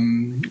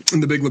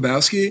The Big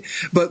Lebowski,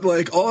 but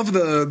like all of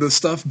the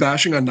stuff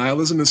bashing on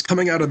nihilism is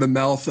coming out of the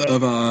mouth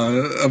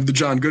of the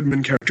John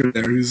Goodman character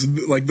there, who's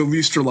like the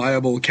least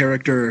reliable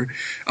character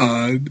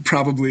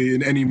probably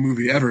in any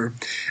movie ever.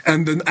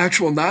 And the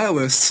actual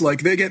nihilists,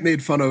 like they get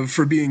made fun of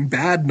for being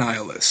bad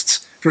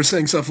nihilists, for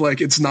saying stuff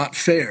like it's not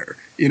fair.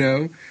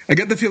 I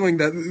get the feeling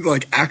that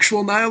like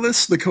actual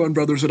nihilists, the Coen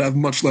brothers would have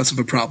much less of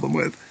a problem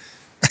with.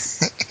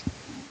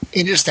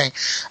 Interesting.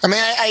 I mean,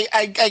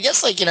 I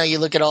guess like you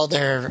look at all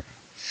their,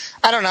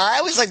 I don't know. I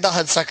always like the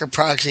Hudsucker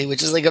Proxy,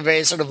 which is like a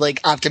very sort of like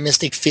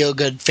optimistic, feel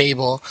good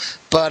fable.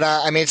 But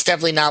I mean, it's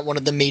definitely not one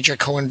of the major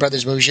Coen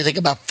brothers movies. You think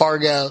about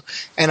Fargo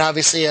and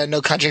obviously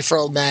No Country for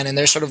Old Men, and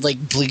they're sort of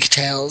like bleak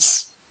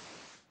tales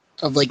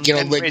of like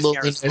like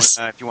loneliness.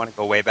 If you want to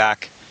go way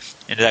back.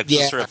 And that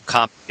sort of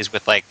comedies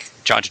with like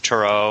John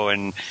Turturro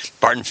and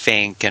Barton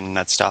Fink and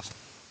that stuff.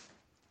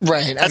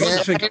 Right.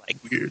 That's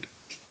weird.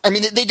 I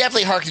mean, they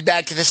definitely harken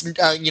back to this,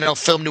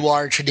 film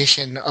noir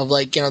tradition of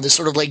like, this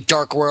sort of like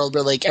dark world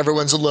where like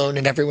everyone's alone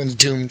and everyone's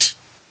doomed.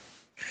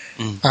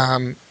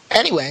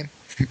 Anyway.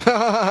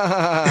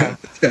 Good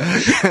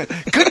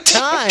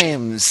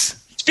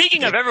times.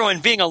 Speaking of everyone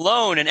being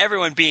alone and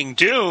everyone being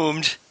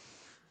doomed.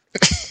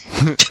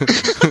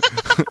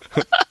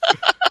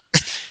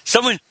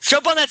 Someone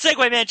jump on that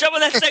Segway, man! Jump on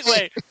that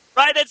Segway!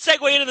 Ride that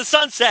Segway into the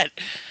sunset!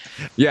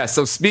 Yeah,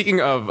 so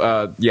speaking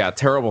of,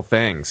 terrible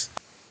things.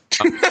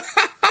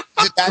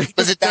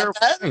 Was it that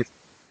bad?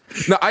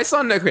 No, I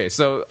saw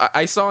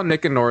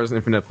Nick and Nora's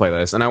Infinite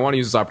Playlist, and I want to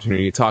use this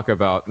opportunity to talk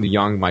about the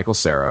young Michael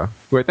Cera,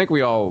 who I think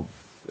we all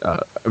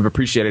have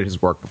appreciated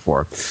his work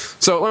before.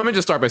 So let me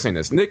just start by saying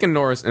this. Nick and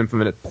Nora's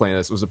Infinite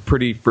Playlist was a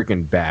pretty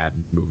freaking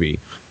bad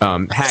movie.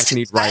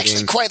 Hackneyed writing. I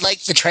actually quite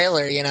liked the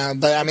trailer,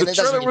 but I mean,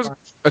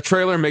 a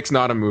trailer makes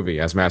not a movie,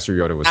 as Master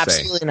Yoda would say.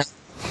 Absolutely not.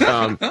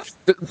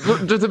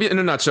 Just to be in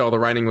a nutshell, the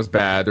writing was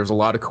bad. There's a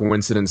lot of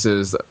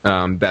coincidences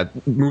that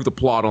move the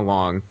plot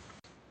along.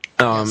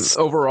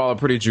 Overall, a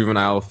pretty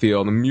juvenile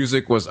feel. The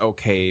music was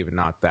okay, but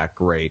not that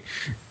great.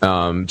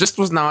 Just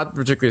was not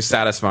particularly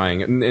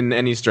sasatisfying in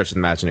any stretch of the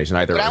imagination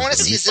either. But I want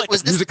to see,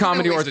 was this a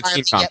comedy or is it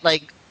teen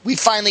comedy? We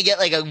finally get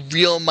like a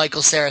real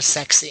Michael Cera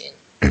sex scene.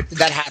 Did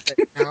that happen?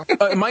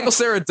 Michael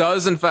Cera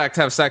does, in fact,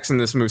 have sex in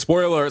this movie.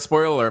 Spoiler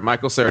alert,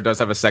 Michael Cera does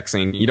have a sex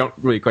scene. You don't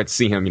really quite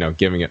see him,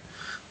 giving it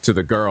to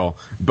the girl.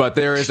 But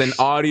there is an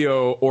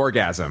audio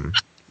orgasm.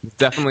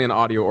 Definitely an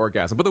audio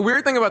orgasm. But the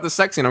weird thing about the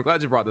sex scene, I'm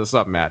glad you brought this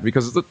up, Matt,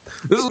 because this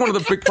is one of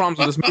the big problems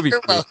with this movie. You're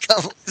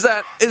welcome. Is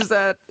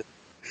that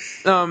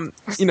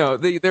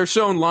they're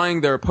shown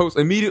lying there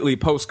immediately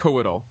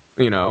post-coital,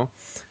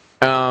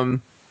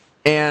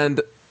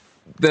 and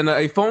then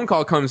a phone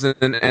call comes in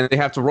and they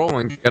have to roll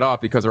and get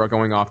off because they're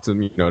going off to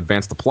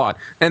advance the plot,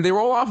 and they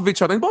roll off of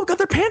each other and both got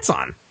their pants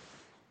on.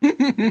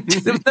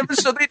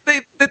 It's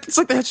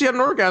like she had an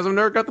orgasm,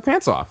 never got the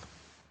pants off.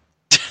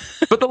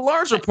 But the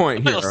larger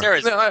point here,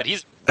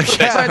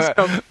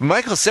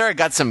 Michael Cera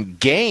got some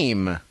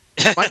game.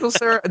 Michael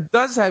Cera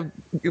does have.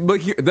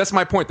 Look, that's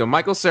my point, though.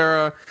 Michael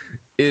Cera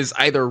is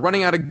either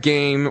running out of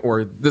game,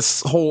 or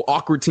this whole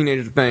awkward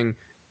teenager thing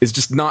is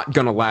just not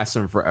going to last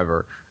him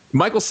forever.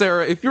 Michael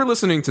Cera, if you're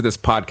listening to this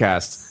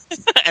podcast,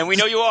 And we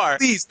know you are.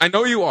 Please, I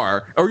know you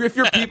are. Or if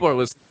your people are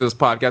listening to this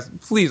podcast,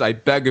 please, I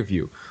beg of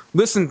you,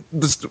 listen.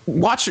 Just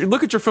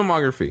look at your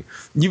filmography.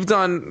 You've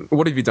done,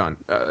 what have you done?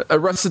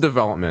 Arrested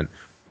Development,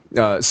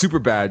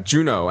 Superbad,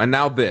 Juno, and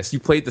now this. You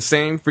played the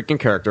same freaking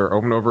character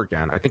over and over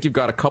again. I think you've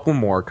got a couple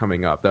more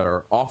coming up that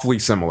are awfully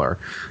similar.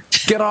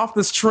 Get off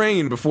this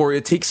train before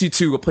it takes you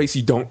to a place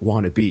you don't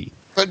want to be.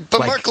 But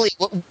Mark Lee,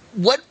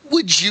 what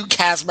would you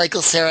cast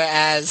Michael Cera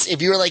as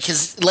if you were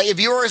if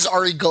you were his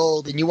Ari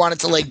Gold and you wanted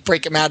to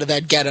break him out of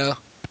that ghetto?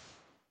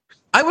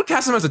 I would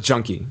cast him as a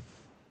junkie.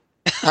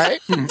 All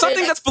right.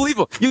 Something that's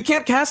believable. You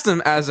can't cast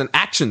him as an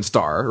action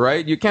star,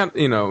 right? You can't,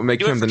 make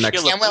him the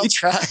next. Damn well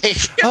try.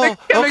 Oh,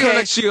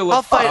 okay.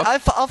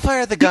 I'll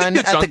fire the gun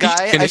at the junkie.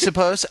 guy, I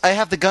suppose. I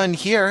have the gun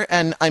here,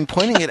 and I'm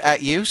pointing it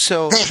at you,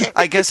 so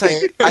I guess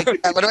I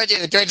what do I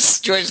do? Do I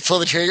just pull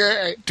the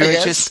trigger?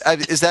 Is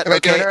that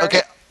okay?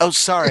 Okay. Oh,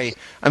 sorry.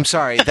 I'm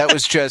sorry. That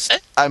was just,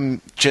 I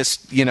can't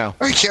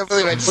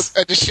believe I just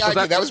shot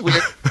you. That was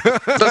weird.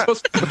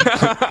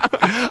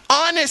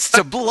 Honest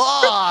to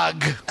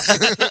blog.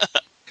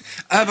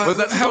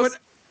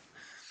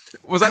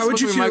 Was that supposed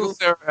to be Michael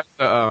Cera?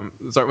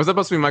 Was that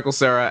supposed to be Michael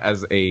Cera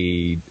as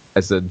a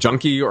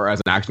junkie or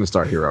as an action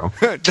star hero?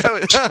 I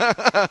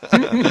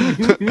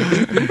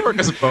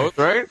guess both,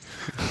 right?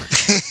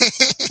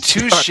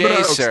 Touche,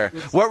 sir.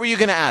 What were you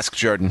going to ask,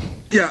 Jordan?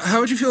 Yeah, how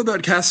would you feel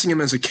about casting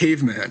him as a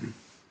caveman?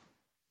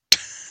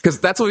 Because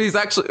that's what he's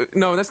actually.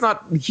 No, that's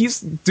not.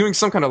 He's doing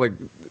some kind of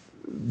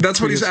That's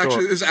what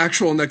his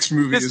actual next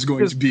movie is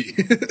going to be.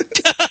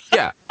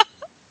 Yeah.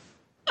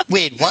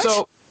 Wait, what?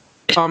 So,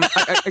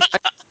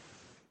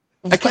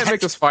 I can't make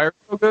this fire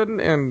so good,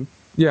 and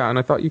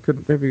I thought you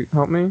could maybe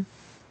help me.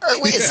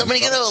 Wait, is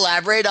somebody going to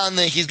elaborate on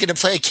he's going to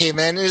play a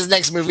caveman in his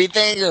next movie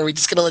thing, or are we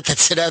just going to let that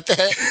sit out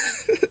there?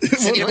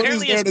 He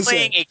apparently is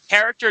playing a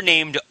character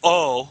named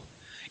O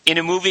in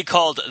a movie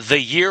called The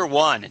Year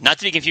One, not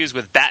to be confused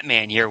with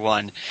Batman Year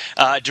One,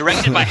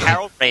 directed by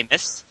Harold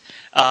Ramis,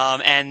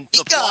 and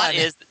the plot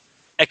is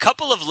a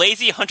couple of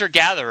lazy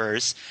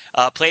hunter-gatherers,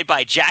 played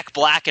by Jack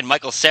Black and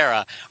Michael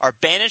Cera, are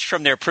banished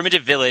from their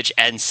primitive village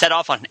and set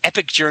off on an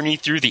epic journey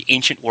through the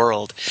ancient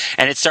world.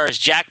 And it stars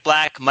Jack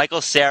Black,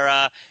 Michael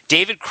Cera,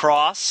 David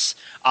Cross,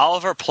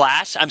 Oliver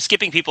Platt. I'm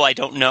skipping people I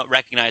don't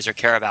recognize or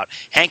care about.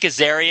 Hank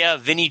Azaria,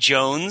 Vinnie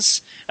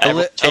Jones.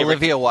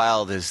 Olivia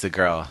Wilde is the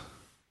girl.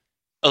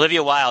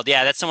 Olivia Wilde,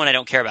 yeah, that's someone I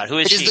don't care about. Who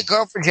is she? Is the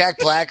girl for Jack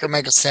Black or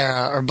Michael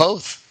Cera, or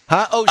both?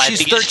 Huh? Oh,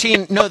 she's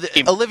 13. No,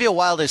 Olivia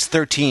Wilde is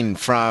 13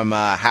 from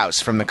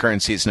House, from the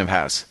current season of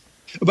House.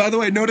 By the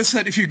way, notice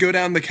that if you go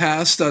down the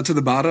cast to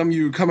the bottom,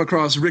 you come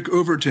across Rick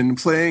Overton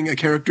playing a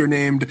character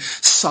named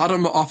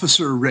Sodom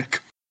Officer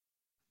Rick.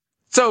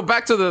 So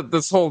back to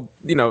this whole,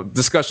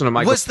 discussion of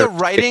Michael. Was the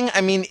writing?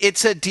 I mean,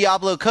 it's a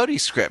Diablo Cody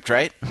script,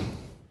 right?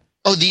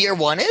 Oh, The Year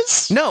One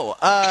is? No,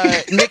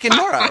 Nick and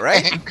Nora,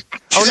 right?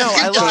 Oh no,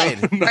 I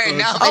lied.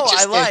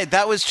 I lied.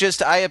 That was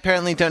just. I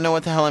apparently don't know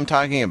what the hell I'm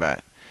talking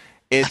about.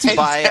 It's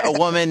by a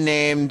woman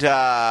named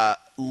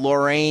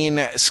Lorraine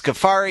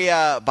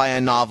Scafaria, by a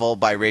novel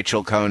by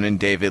Rachel Cohn and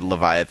David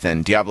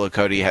Leviathan. Diablo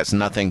Cody has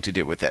nothing to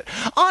do with it.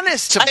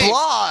 Honest to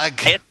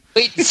blog!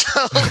 Wait,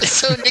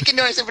 so Nick and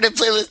Nora's Infinite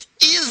Playlist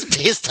is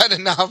based on a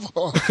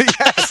novel?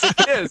 Yes,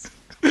 it is.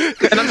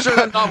 And I'm sure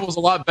that novel is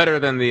a lot better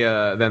than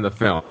the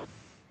film.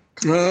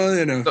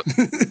 Well,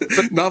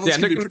 novels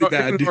can be pretty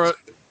bad.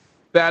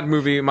 Bad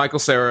movie, Michael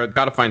Cera,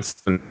 gotta find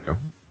something new.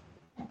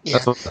 Yeah.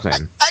 That's what I'm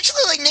saying.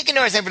 Actually, Nick and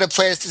Nora's Infinite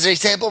Playlist is an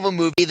example of a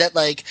movie that,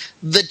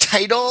 the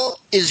title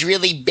is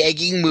really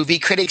begging movie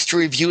critics to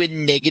review it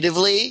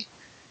negatively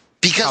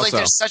because,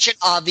 there's such an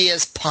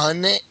obvious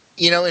pun,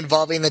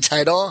 involving the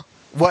title.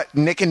 What,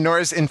 Nick and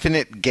Nora's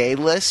Infinite Gay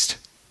List?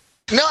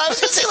 No, I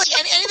was going to say,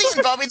 anything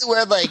involving the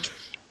word,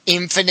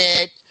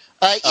 infinite.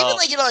 Even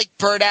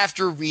bird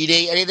after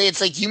reading anything,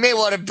 it's you may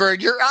want to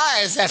burn your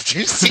eyes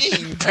after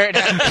seeing bird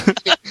after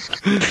reading.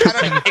 I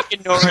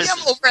don't know. Maybe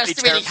I'm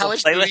overestimating how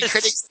much movie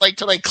critics like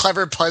to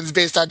clever puns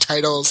based on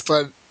titles,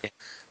 but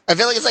I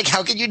feel like it's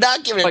how can you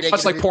not give it a negative?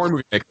 Much like porn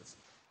movie makers.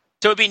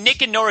 So it'd be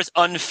Nick and Nora's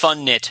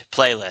Unfunnit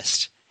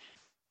playlist,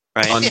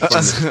 right?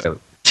 Unfunnit.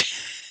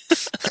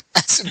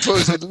 I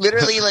suppose it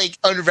literally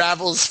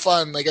unravels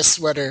fun like a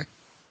sweater.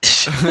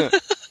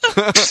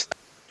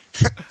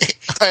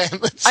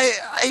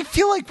 I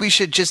feel like we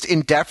should just,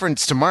 in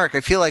deference to Mark, I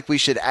feel like we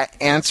should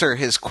answer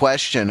his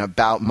question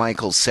about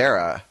Michael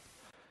Cera.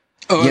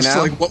 Oh,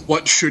 so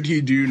what should he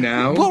do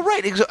now? Well,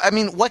 right. I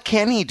mean, what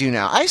can he do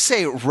now? I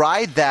say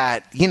ride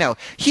that,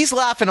 he's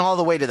laughing all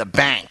the way to the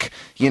bank,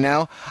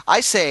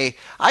 I say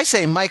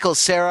Michael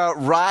Cera,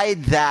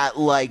 ride that,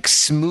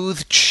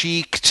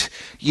 smooth-cheeked,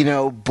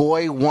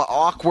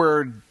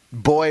 awkward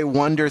boy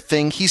wonder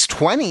thing. He's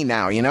 20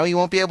 now, he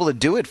won't be able to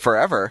do it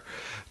forever.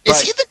 Is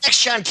he the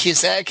next John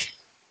Cusack?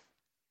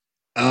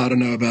 I don't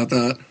know about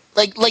that.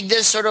 Like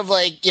this sort of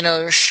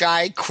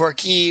shy,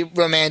 quirky,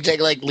 romantic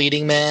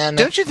leading man.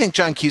 Don't you think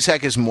John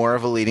Cusack is more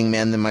of a leading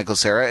man than Michael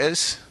Cera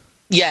is?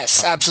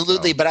 Yes,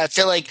 absolutely. But I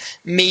feel like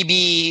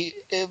maybe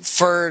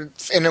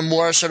in a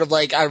more sort of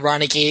like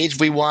ironic age,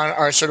 we want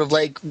our sort of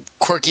like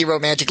quirky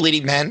romantic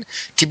leading men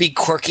to be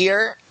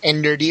quirkier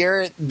and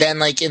nerdier than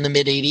like in the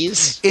mid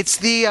 80s. It's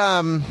the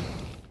a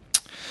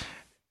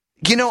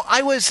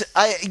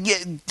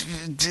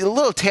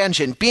little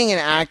tangent. Being an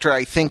actor,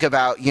 I think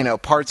about,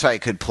 parts I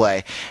could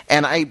play.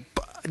 And I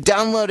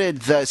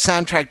downloaded the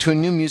soundtrack to a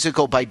new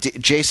musical by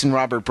Jason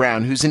Robert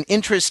Brown, who's an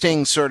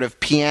interesting sort of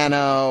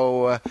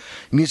piano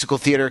musical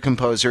theater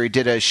composer. He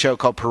did a show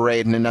called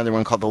Parade and another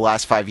one called The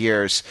Last 5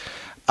 Years.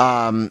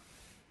 And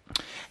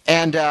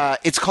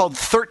it's called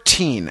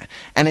 13,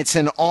 and it's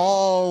an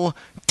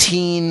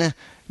all-teen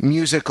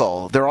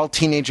musical. They're all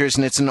teenagers,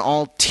 and it's an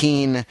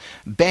all-teen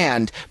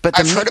band. But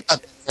I've heard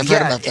about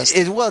this.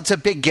 It's a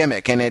big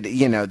gimmick, and I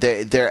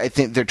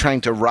think they're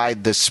trying to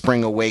ride the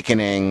spring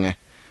awakening.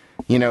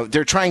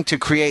 They're trying to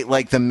create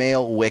like the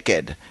male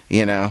Wicked,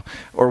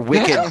 or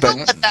Wicked.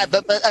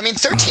 But I mean,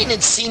 13.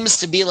 It seems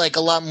to be like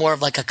a lot more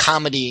of like a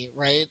comedy,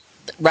 right?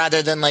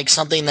 Rather than like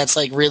something that's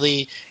like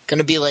really going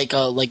to be like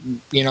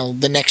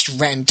the next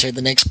Rent or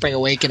the next Spring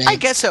Awakening. I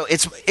guess so.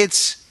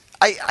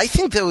 I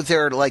think though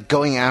they're like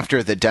going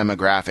after the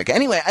demographic.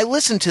 Anyway, I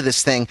listened to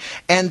this thing,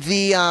 and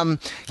the a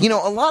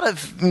lot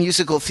of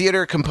musical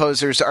theater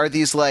composers are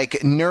these like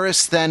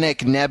neurasthenic,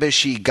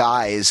 nebbishy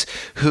guys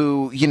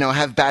who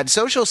have bad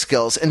social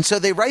skills, and so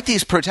they write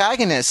these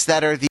protagonists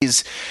that are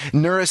these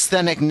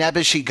neurasthenic,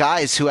 nebbishy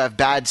guys who have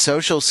bad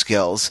social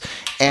skills,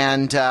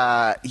 and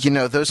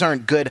those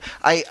aren't good.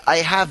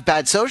 I have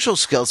bad social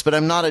skills, but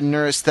I'm not a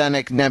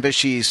neurasthenic,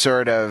 nebbishy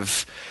sort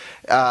of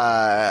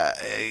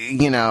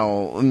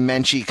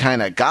Menchie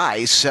kind of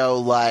guy, so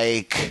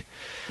like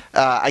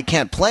I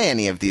can't play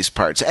any of these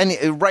parts.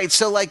 And right,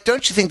 so like,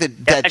 don't you think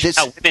that That's this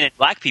how women and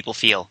black people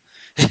feel?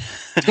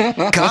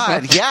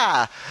 God,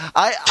 yeah.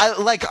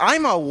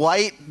 I'm a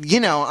white,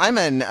 I'm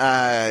an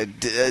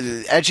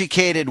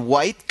educated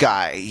white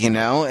guy, in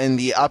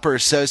the upper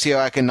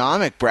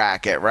socioeconomic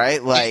bracket,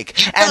 right? Like,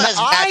 and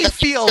I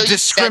feel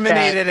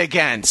discriminated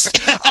against.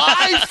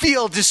 I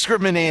feel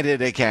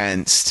discriminated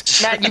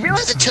against. Matt, you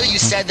realize until you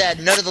said that,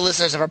 none of the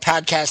listeners of our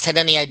podcast had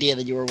any idea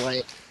that you were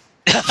white.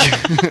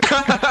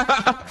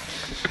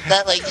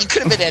 That, like, you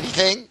could have been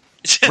anything.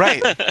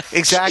 Right,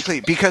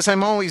 exactly, because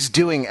I'm always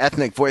doing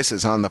ethnic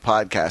voices on the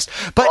podcast.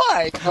 But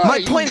Why?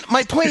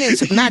 my point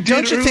is, Matt,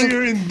 don't you think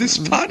in this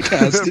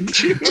podcast, didn't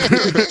you?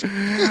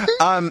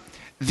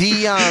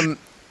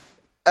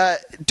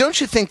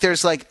 don't you think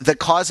there's like the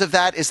cause of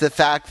that is the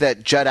fact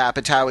that Judd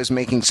Apatow is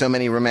making so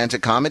many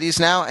romantic comedies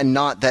now, and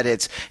not that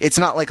it's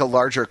not like a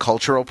larger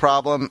cultural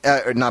problem,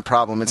 or not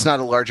problem. It's not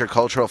a larger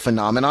cultural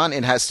phenomenon.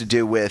 It has to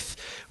do with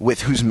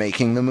who's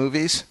making the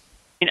movies.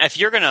 If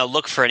you're going to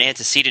look for an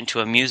antecedent to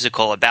a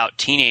musical about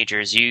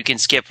teenagers, you can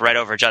skip right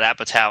over Judd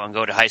Apatow and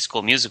go to High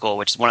School Musical,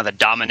 which is one of the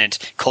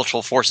dominant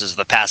cultural forces of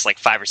the past like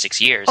 5 or 6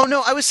 years. Oh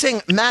no, I was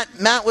saying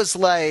Matt was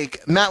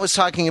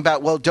talking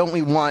about, well, don't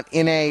we want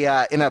in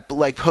a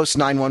like post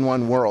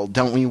 911 world,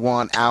 don't we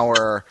want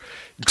our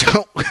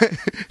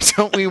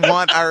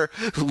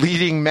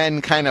leading men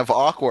kind of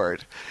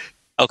awkward?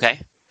 Okay.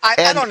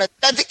 I don't know.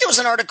 I think there was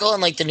an article in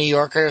like the New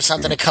Yorker or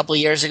something a couple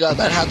of years ago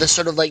about how the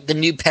sort of like the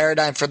new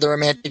paradigm for the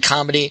romantic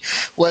comedy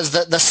was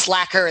the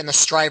slacker and the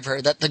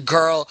striver, that the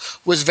girl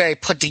was very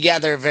put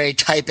together, very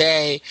type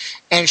A,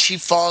 and she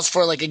falls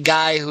for like a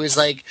guy who is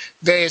like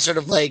very sort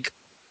of like,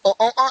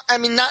 I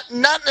mean, not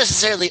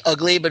necessarily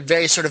ugly, but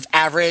very sort of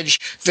average,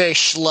 very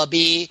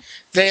schlubby,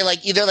 very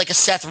like either like a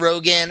Seth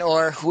Rogen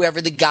or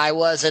whoever the guy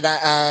was at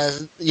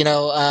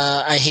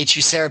I Hate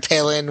You, Sarah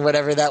Palin,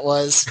 whatever that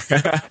was.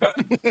 We're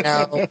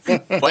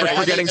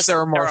getting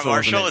Sarah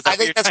Marshall. I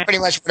think that's pretty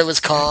much what it was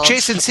called.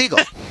 Jason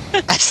Segel.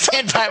 I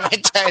stand by my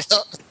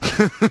title.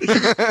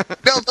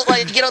 No, but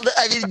like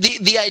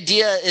the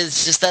idea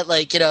is just that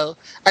like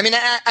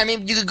I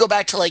mean you could go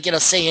back to like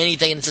Say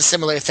Anything, and it's a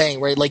similar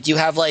thing where like you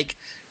have like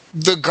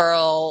the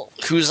girl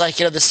who's like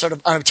this sort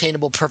of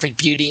unobtainable perfect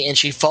beauty, and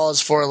she falls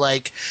for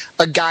like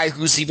a guy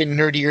who's even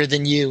nerdier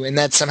than you, and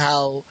that's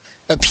somehow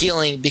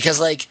appealing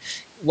because like,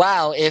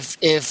 wow, if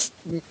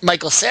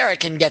Michael Cera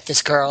can get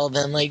this girl,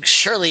 then like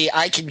surely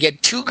I can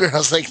get two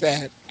girls like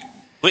that.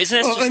 Wait,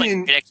 isn't this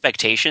Great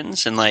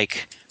Expectations and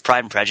like Pride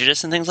and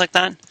Prejudice and things like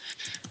that?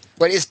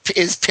 What is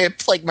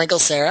Pip like Michael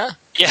Cera?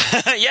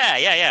 Yeah,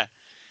 yeah.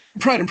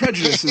 Pride and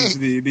Prejudice is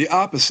the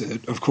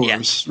opposite, of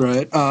course, yeah.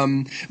 Right?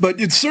 But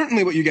it's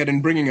certainly what you get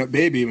in Bringing Up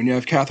Baby when you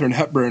have Katharine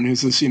Hepburn,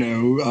 who's this,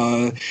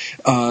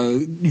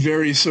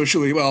 very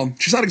socially, well,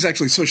 she's not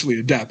exactly socially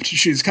adept.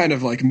 She's kind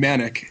of like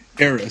manic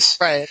heiress.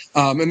 Right.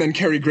 And then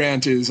Cary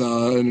Grant is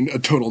a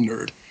total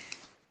nerd.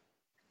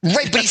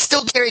 Right, but he's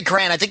still Cary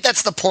Grant. I think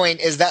that's the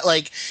point, is that,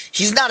 like,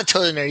 he's not a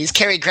total nerd. He's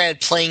Cary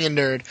Grant playing a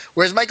nerd,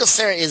 whereas Michael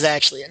Cera is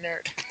actually a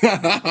nerd.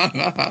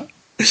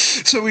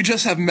 So we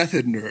just have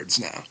method nerds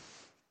now.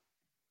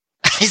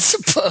 I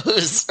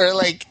suppose, or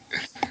like,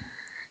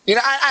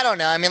 I don't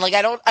know. I mean, like,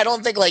 I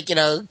don't think like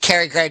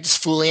Cary Grant is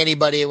fooling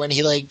anybody when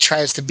he like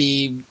tries to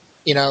be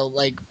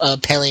like a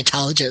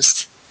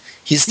paleontologist.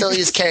 He's still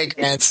his Cary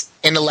Grant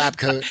in a lab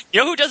coat. You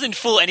know who doesn't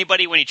fool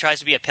anybody when he tries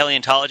to be a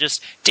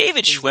paleontologist?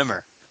 David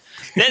Schwimmer.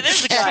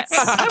 There's a guy,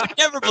 I would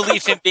never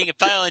believe him being a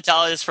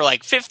paleontologist for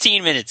like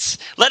 15 minutes,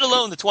 let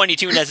alone the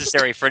 22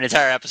 necessary for an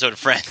entire episode of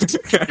Friends.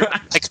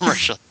 A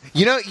commercial.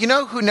 You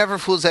know who never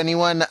fools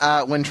anyone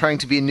when trying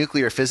to be a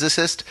nuclear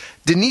physicist?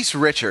 Denise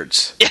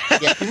Richards.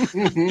 Yeah.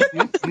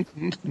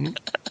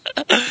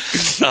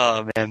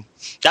 Oh, man.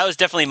 That was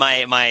definitely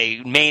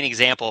my main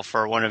example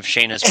for one of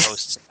Shayna's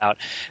posts about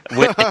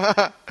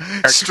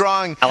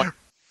Strong.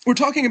 We're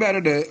talking about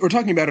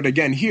it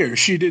again here.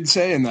 She did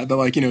say in that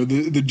like, you know,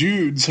 the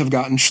dudes have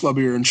gotten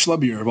schlubbier and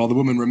schlubbier while the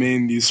women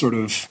remain these sort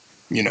of,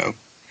 you know,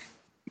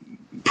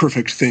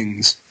 perfect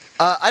things.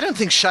 I don't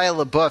think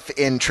Shia LaBeouf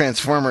in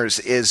Transformers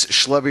is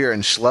schlubbier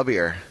and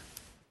schlubbier.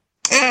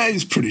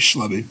 He's pretty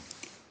schlubby.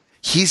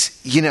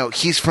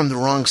 He's from the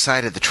wrong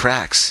side of the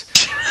tracks.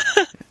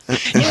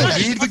 Yeah,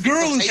 dude, the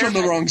girl is from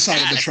the wrong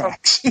side of the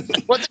tracks.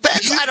 Well, it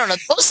depends. I don't know.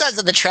 Both sides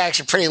of the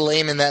tracks are pretty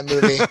lame in that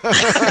movie.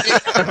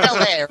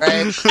 LA,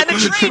 right? And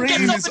the train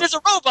gets open as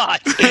a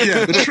robot.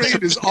 Yeah, the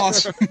train is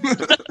awesome.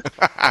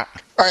 All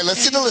right,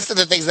 let's do the list of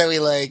the things that we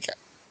like.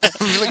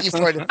 I'm looking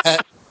forward to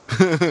that.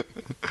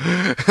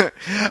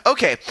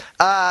 Okay.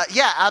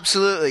 Yeah,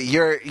 absolutely.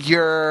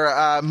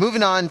 You're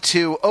moving on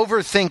to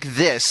Overthink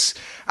This,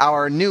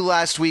 our new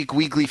last week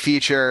weekly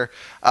feature.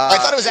 I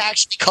thought it was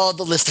actually called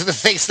the list of the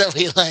things that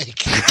we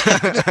like.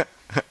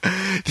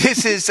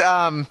 This is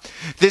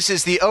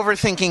the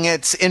Overthinking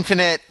It's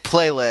Infinite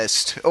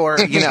playlist, or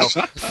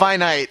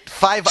finite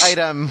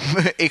 5-item,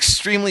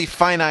 extremely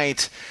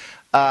finite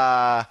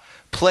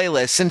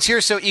playlist. Since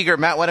you're so eager,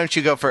 Matt, why don't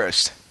you go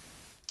first?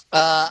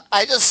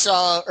 I just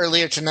saw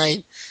earlier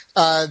tonight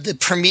the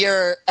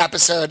premiere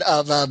episode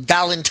of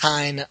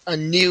Valentine, a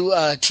new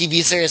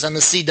TV series on the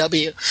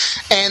CW,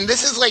 and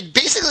this is like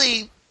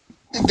basically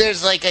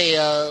there's like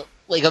a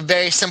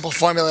very simple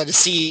formula to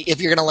see if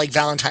you're gonna like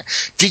Valentine.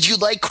 Did you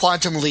like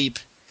Quantum Leap?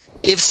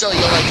 If so,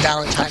 you'll like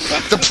Valentine.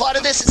 The plot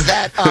of this is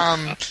that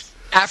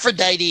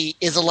Aphrodite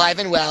is alive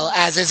and well,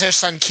 as is her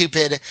son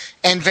Cupid,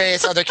 and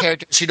various other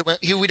characters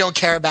who we don't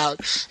care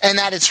about, and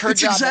that it's her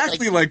job.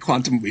 Exactly like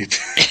Quantum Leap.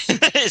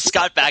 Is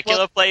Scott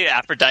Bakula play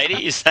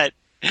Aphrodite? Is that?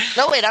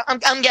 No, wait,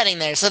 I'm getting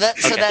there. So that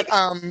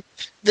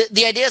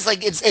the idea is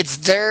like it's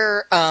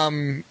their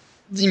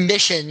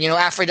mission,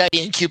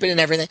 Aphrodite and Cupid and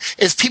everything,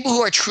 is people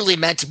who are truly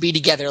meant to be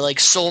together, like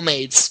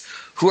soulmates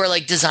who are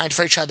like designed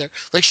for each other.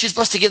 Like she's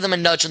supposed to give them a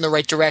nudge in the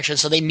right direction,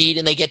 so they meet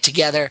and they get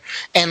together,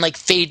 and like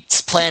fate's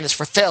plan is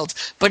fulfilled.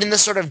 But in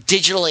this sort of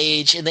digital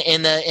age, in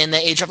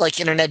the age of like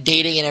internet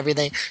dating and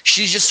everything,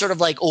 she's just sort of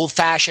like old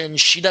fashioned.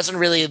 She doesn't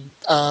really,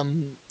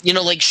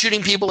 like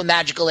shooting people with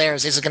magical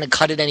arrows isn't going to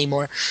cut it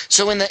anymore.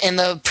 So in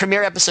the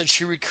premiere episode,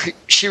 she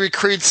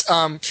recruits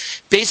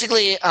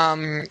basically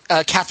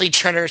Kathleen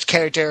Turner's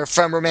character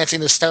from Romancing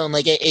the Stone,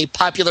 like a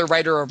popular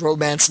writer of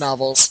romance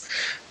novels.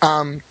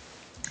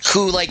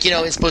 Who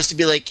is supposed to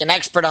be like an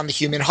expert on the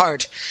human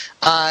heart,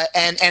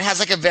 and has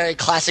like a very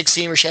classic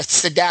scene where she has to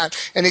sit down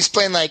and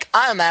explain like,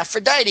 I'm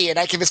Aphrodite and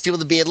I convince people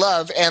to be in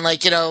love, and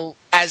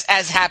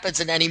as happens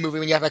in any movie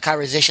when you have a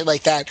conversation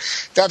like that,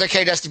 the other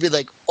character has to be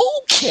like,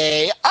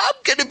 okay, I'm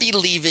gonna be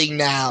leaving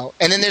now,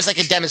 and then there's like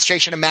a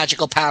demonstration of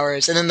magical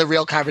powers, and then the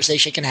real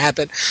conversation can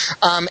happen.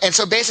 And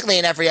so basically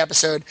in every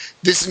episode,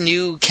 this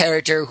new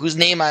character whose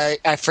name I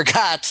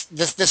forgot,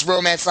 this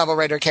romance novel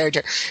writer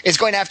character, is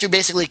going to have to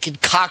basically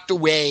concoct a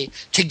way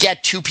to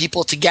get two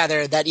people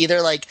together that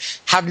either like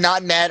have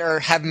not met or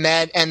have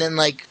met, and then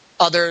like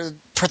other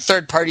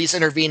third parties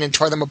intervene and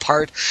tore them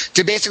apart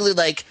to basically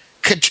like.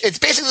 It's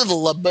basically the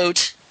Love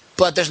Boat,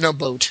 but there's no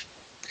boat.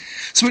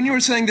 So when you were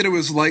saying that it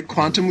was like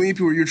Quantum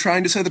Leap, were you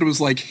trying to say that it was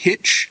like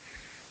Hitch?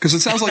 Because it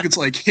sounds like it's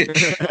like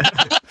Hitch.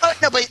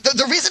 No, but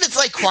the reason it's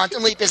like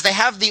Quantum Leap is they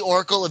have the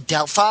Oracle of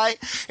Delphi,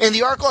 and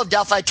the Oracle of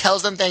Delphi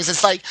tells them things.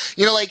 It's like,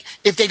 like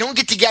if they don't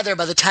get together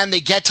by the time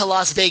they get to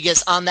Las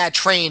Vegas on that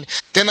train,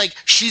 then like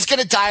she's going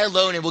to die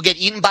alone and will get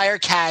eaten by her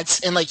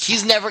cats, and like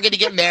he's never going to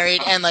get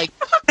married, and like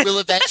will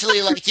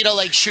eventually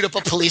like shoot up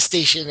a police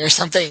station or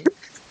something.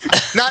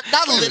 Not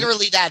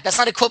literally that. That's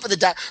not a quote for the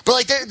but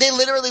like they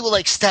literally will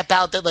like step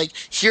out that like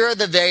here are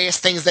the various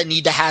things that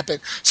need to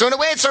happen. So in a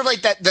way, it's sort of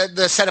like that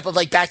the setup of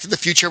like Back to the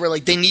Future, where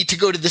like they need to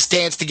go to this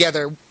dance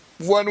together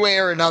one way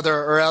or another,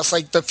 or else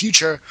like the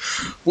future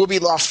will be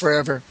lost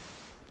forever.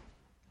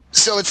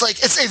 So it's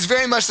like it's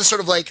very much the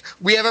sort of like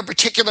we have a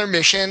particular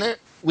mission.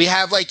 We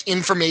have like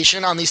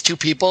information on these two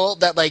people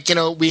that like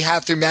we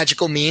have through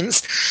magical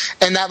means,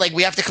 and that like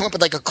we have to come up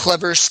with like a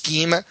clever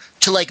scheme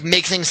to like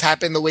make things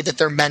happen the way that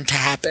they're meant to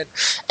happen.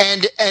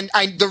 And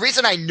the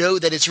reason I know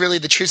that it's really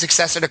the true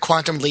successor to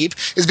Quantum Leap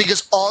is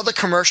because all the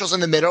commercials in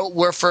the middle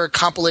were for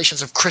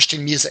compilations of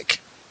Christian music.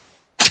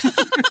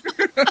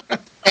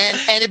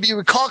 And if you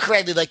recall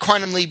correctly, like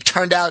Quantum Leap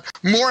turned out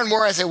more and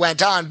more as it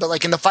went on, but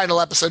like in the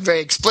final episode, very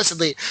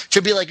explicitly,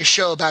 to be like a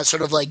show about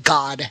sort of like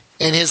God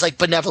and his like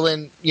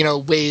benevolent,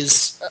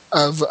 ways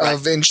of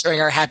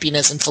ensuring our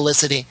happiness and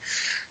felicity.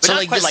 But so not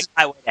like quite this, like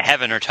Highway to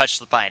Heaven or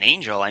Touched by an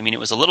Angel. I mean, it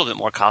was a little bit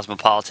more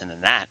cosmopolitan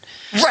than that.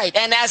 right,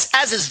 and as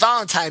is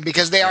Valentine,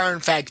 because they are in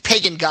fact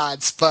pagan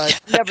gods, but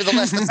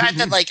nevertheless, the fact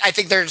that like I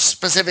think they're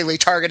specifically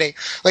targeting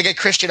like a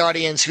Christian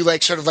audience who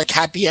like sort of like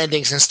happy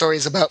endings and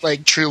stories about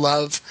like true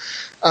love.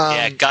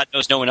 Yeah, God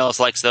knows no one else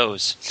likes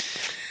those.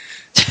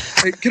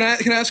 Hey, can I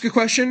ask a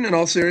question in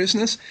all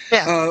seriousness?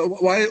 Yeah.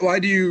 Why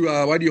do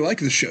you like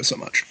this show so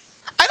much?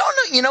 I don't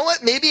know. You know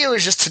what? Maybe it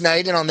was just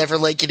tonight, and I'll never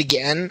like it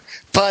again.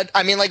 But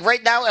I mean, like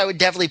right now, I would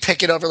definitely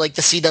pick it over like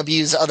the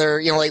CW's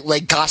other,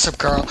 like Gossip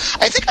Girl.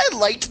 I think I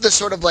liked the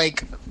sort of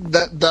like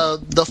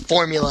the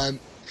formula.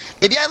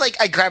 Maybe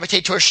I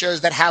gravitate towards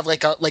shows that have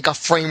like a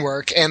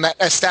framework and that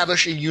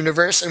establish a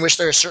universe in which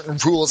there are certain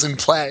rules in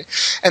play.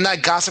 And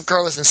that Gossip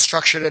Girl isn't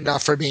structured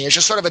enough for me. It's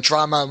just sort of a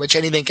drama in which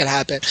anything can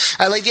happen.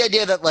 I like the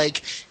idea that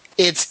like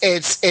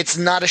it's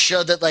not a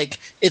show that like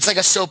it's like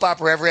a soap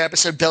opera. Every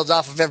episode builds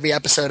off of every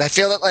episode. I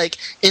feel that like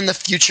in the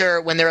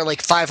future when there are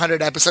like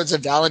 500 episodes of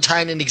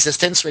Valentine in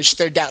existence, which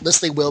there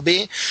doubtlessly will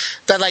be,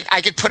 that like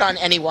I could put on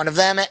any one of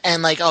them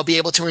and like I'll be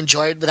able to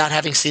enjoy it without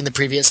having seen the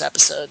previous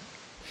episode.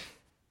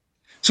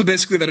 So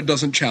basically, that it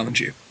doesn't challenge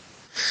you.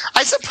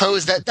 I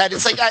suppose that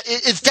it's like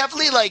it's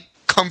definitely like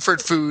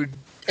comfort food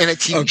in a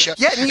TV show.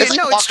 Yeah,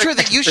 It's true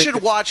that you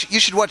should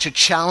watch a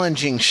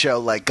challenging show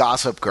like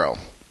Gossip Girl.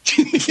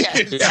 Yeah,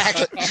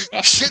 exactly.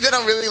 Shit that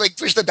don't really like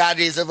push the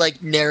boundaries of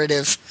like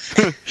narrative.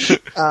 No,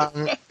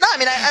 I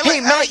mean,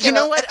 Hey, Matt, you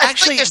know what? I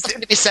Actually, think there's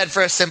something to be said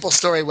for a simple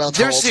story well told.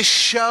 There's this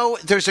show.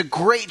 There's a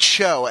great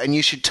show, and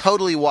you should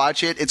totally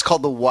watch it. It's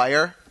called The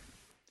Wire.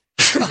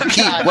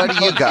 Keith, what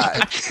do you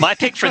got? My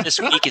pick for this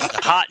week is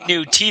the hot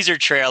new teaser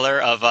trailer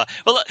of.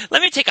 Well,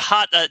 let me take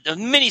a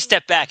mini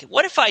step back.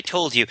 What if I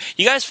told you?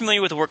 You guys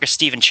familiar with the work of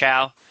Stephen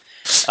Chow?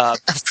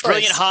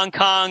 Brilliant Hong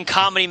Kong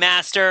comedy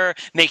master,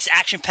 makes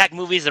action-packed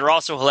movies that are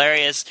also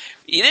hilarious.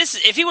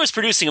 If he was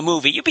producing a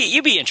movie, you'd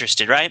be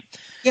interested, right?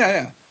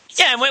 Yeah.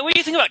 Yeah, and what do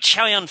you think about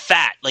Chow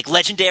Yun-fat? Like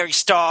legendary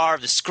star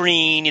of the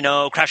screen,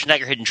 Crouching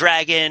Tiger, Hidden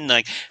Dragon,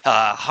 like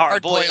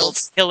Hard-Boiled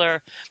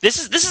Killer. This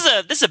is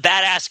a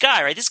badass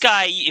guy, right? This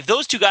guy, if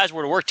those two guys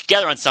were to work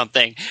together on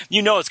something,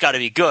 it's got to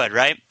be good,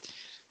 right?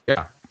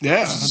 Yeah,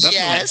 definitely.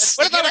 Yes.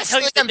 What about I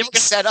feel like I'm being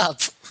set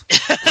up?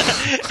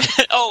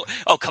 oh,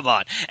 come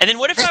on. And then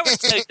what if I were to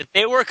tell you that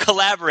they were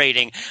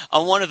collaborating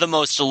on one of the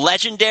most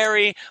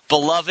legendary,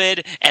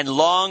 beloved, and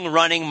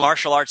long-running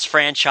martial arts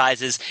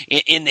franchises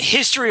in the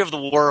history of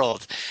the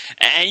world?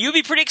 And you'd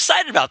be pretty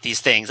excited about these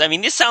things. I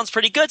mean, this sounds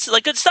pretty good,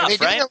 like good stuff,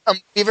 right? A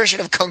movie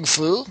version of Kung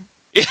Fu?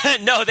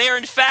 No, they are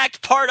in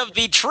fact part of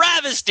the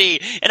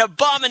travesty and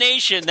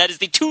abomination that is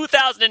the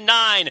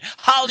 2009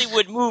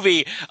 Hollywood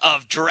movie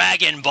of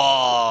Dragon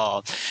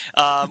Ball,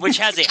 which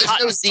has a hot...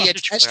 There's no Z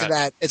attached to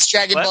that. It's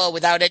Dragon Ball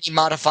without any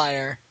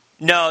modifier.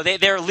 No,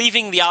 they're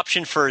leaving the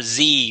option for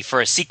Z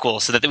for a sequel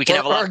so that we can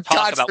have a lot of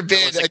talk about... God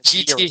forbid, a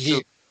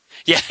GT.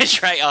 Yeah,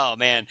 that's right. Oh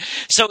man.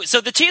 So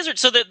the teaser.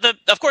 So the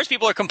of course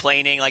people are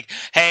complaining like,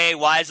 hey,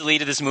 why is the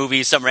lead of this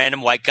movie some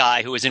random white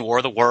guy who was in War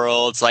of the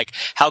Worlds? Like,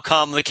 how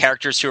come the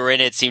characters who are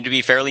in it seem to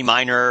be fairly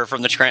minor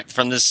from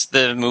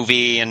the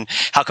movie? And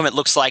how come it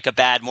looks like a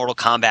bad Mortal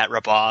Kombat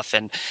ripoff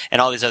and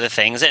all these other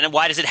things? And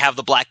why does it have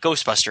the Black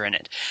Ghostbuster in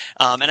it?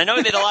 And I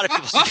know that a lot of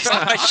people.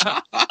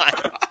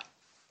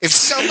 If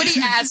somebody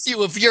asks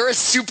you if you're a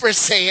Super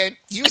Saiyan,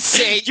 you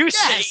say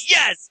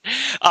yes.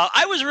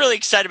 I was really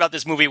excited about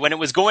this movie when it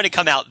was going to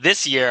come out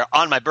this year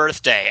on my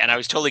birthday, and I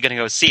was totally going to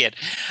go see it.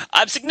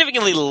 I'm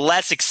significantly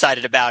less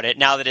excited about it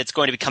now that it's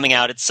going to be coming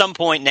out at some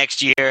point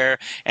next year,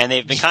 and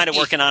they've been kind of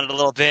working on it a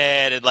little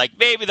bit, and like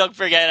maybe they'll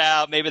figure it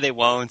out, maybe they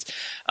won't.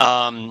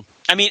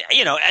 I mean,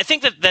 I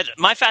think that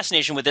my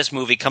fascination with this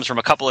movie comes from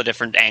a couple of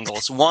different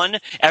angles. One,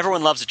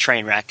 everyone loves a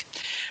train wreck.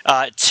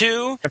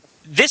 Two,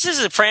 this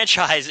is a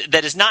franchise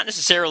that is not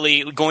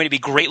necessarily going to be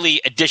greatly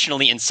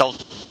additionally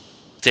insulted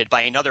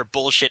by another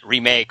bullshit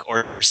remake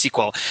or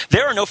sequel.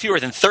 There are no fewer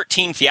than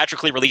 13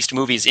 theatrically released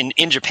movies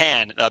in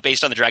Japan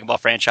based on the Dragon Ball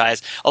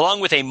franchise,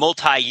 along with a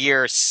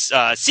multi-year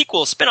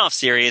sequel spin-off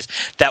series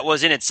that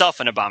was in itself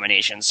an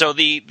abomination. So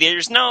the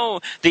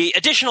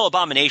additional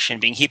abomination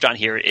being heaped on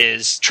here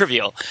is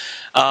trivial.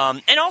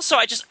 And also,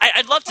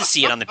 I'd love to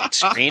see it on the big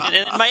screen,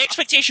 and my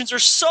expectations are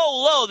so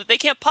low that they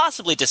can't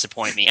possibly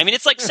disappoint me. I mean,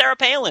 it's like Sarah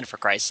Palin, for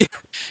Christ's sake.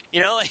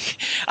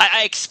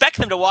 I expect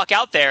them to walk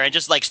out there and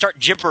just like start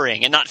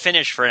gibbering and not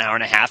finish for an hour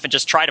and a half and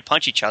just try to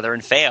punch each other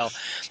and fail.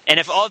 And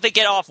if all they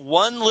get off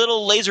one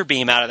little laser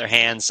beam out of their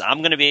hands,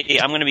 I'm gonna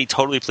be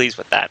totally pleased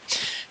with that.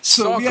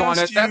 So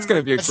that's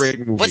gonna be a great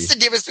movie. What's the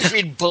difference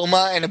between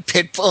Bulma and a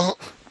pit bull?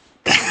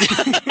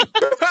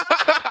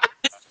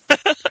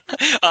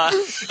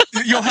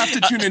 You'll have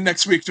to tune in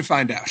next week to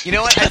find out. You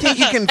know what? I think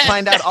you can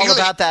find out all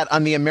about that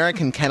on the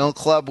American Kennel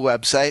Club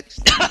website.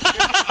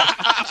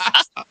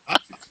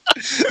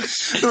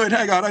 Wait,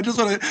 hang on. I just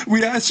want to.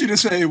 We asked you to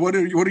say what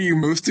are you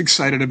most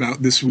excited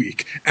about this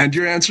week, and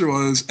your answer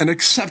was an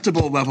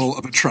acceptable level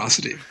of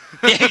atrocity.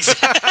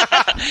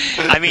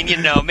 I mean,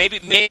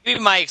 maybe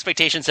my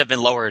expectations have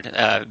been lowered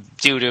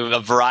due to a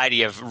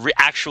variety of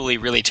actually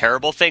really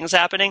terrible things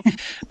happening.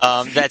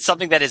 That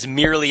something that is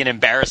merely an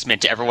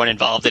embarrassment to everyone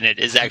involved in it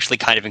is actually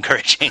kind of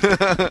encouraging.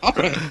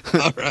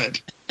 All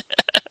right.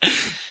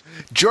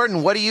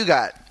 Jordan, what do you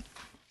got?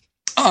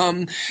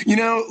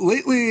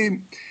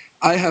 Lately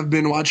I have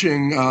been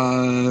watching. There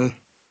are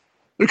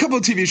a couple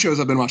of TV shows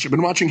I've been watching. I've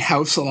been watching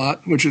House a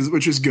lot, which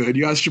is good.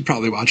 You guys should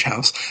probably watch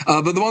House.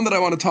 But the one that I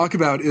want to talk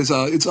about is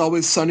It's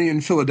Always Sunny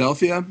in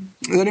Philadelphia.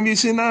 Has any of you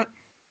seen that?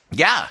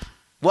 Yeah.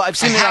 Well, I've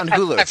seen it on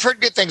Hulu. I've heard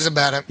good things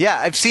about it. Yeah,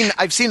 I've seen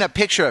a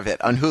picture of it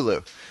on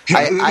Hulu.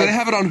 They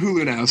have it on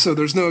Hulu now, so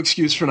there's no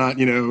excuse for not,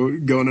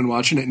 going and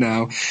watching it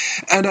now.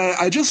 And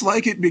I just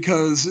like it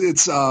because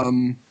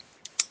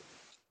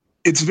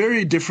it's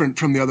very different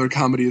from the other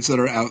comedies that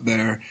are out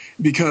there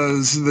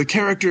because the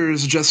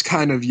characters just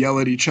kind of yell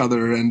at each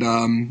other and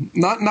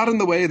not in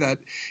the way that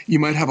you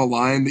might have a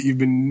line that you've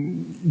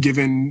been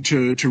given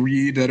to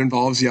read that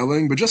involves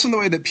yelling, but just in the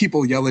way that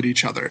people yell at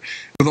each other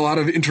with a lot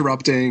of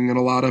interrupting and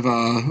a lot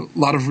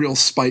of real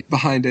spite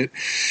behind it.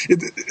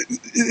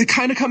 It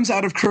kind of comes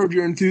out of Curb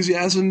Your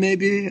Enthusiasm,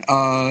 maybe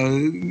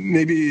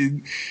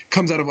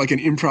comes out of like an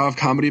improv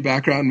comedy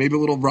background, maybe a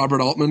little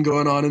Robert Altman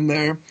going on in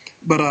there.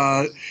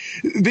 But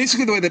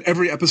basically the way that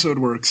every episode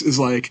works is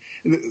like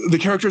the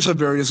characters have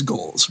various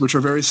goals, which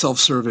are very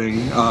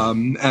self-serving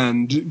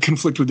and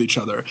conflict with each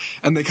other.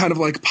 And they kind of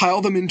like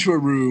pile them into a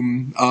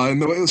room in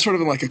the way, sort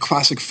of like a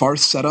classic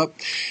farce setup.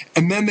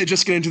 And then they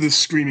just get into this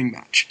screaming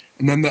match.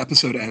 And then the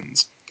episode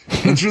ends.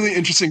 And it's really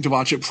interesting to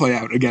watch it play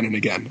out again and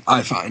again,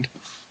 I find.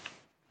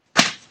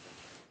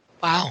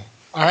 Wow.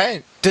 All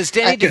right. Does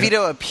Danny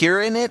DeVito appear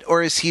in it,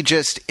 or is he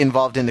just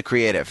involved in the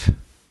creative?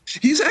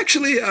 He's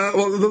actually,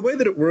 the way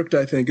that it worked,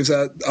 I think, is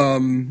that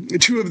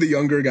two of the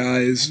younger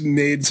guys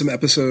made some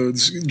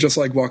episodes just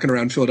like walking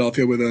around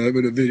Philadelphia with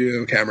a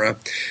video camera.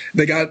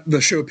 They got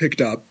the show picked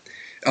up.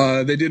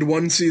 They did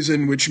one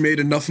season which made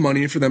enough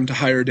money for them to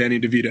hire Danny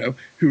DeVito,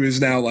 who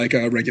is now like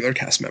a regular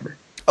cast member.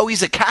 Oh,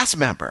 he's a cast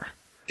member.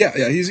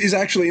 Yeah, he's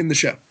actually in the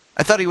show.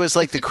 I thought he was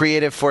like the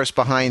creative force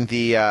behind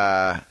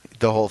the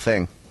whole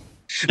thing.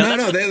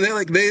 No, they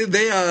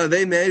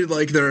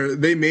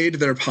made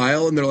their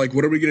pile, and they're like,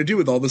 what are we going to do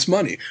with all this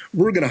money?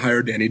 We're going to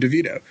hire Danny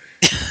DeVito.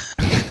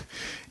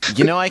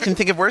 I can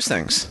think of worse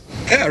things.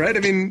 Yeah, right. I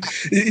mean,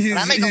 when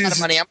I make a lot of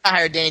money, I'm going to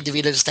hire Danny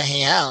DeVito just to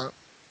hang out.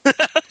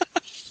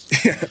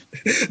 Yeah,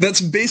 that's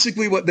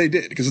basically what they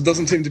did because it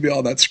doesn't seem to be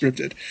all that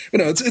scripted.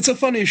 But no, it's a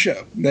funny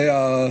show.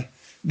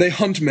 They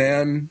hunt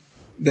man.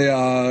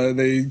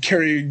 They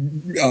carry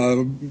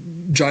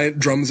giant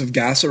drums of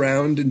gas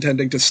around,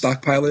 intending to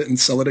stockpile it and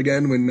sell it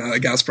again when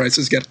gas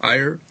prices get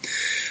higher.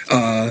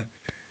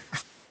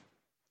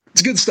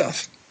 It's good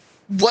stuff.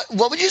 What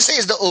would you say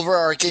is the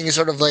overarching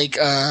sort of like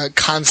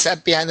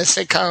concept behind the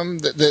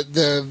sitcom?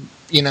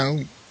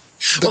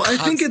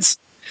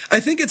 I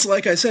think it's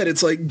like I said,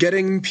 it's like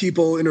getting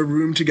people in a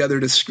room together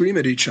to scream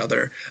at each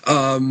other.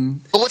 But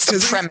what's the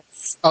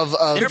premise of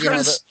their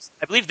premise?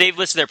 I believe they've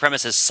listed their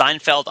premise as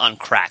Seinfeld on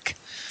crack.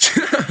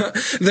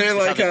 They're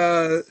like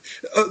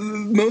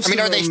most. I mean,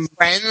 are they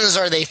friends?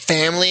 Are they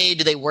family?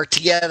 Do they work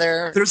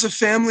together? There's a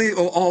family,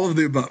 all of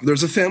the above.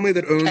 There's a family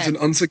that owns an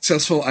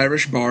unsuccessful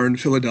Irish bar in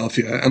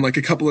Philadelphia, and like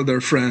a couple of their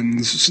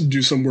friends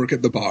do some work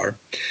at the bar,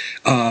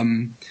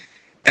 and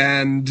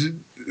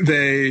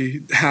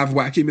they have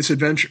wacky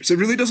misadventures. It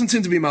really doesn't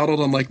seem to be modeled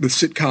on like the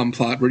sitcom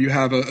plot where you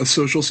have a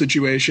social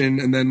situation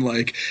and then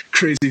like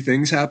crazy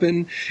things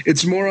happen.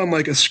 It's more on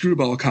like a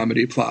screwball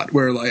comedy plot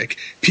where like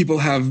people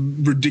have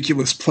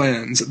ridiculous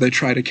plans that they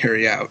try to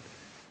carry out.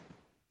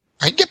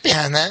 I can get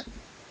behind that.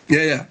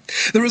 Yeah.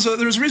 There was a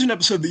recent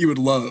episode that you would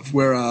love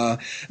where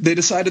they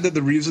decided that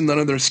the reason none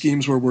of their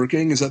schemes were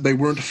working is that they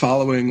weren't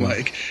following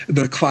like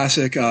the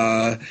classic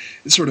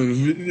sort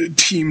of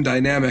team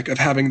dynamic of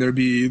having there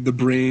be the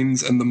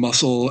brains and the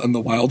muscle and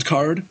the wild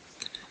card.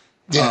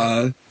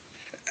 Yeah.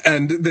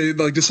 And they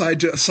like decide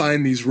to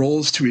assign these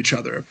roles to each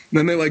other. And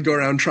then they like go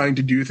around trying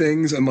to do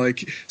things and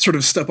like sort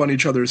of step on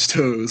each other's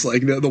toes.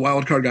 Like the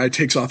wild card guy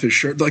takes off his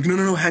shirt. They're like,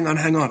 no, hang on.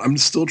 I'm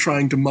still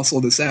trying to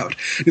muscle this out.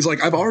 He's like,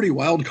 I've already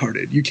wild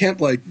carded. You can't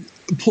like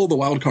pull the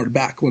wild card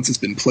back once it's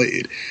been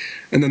played.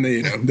 And then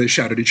they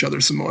shout at each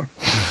other some more.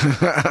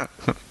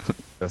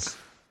 Yes.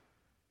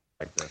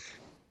 Like that.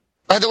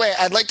 By the way,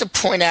 I'd like to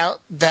point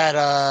out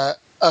that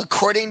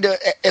according to,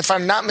 if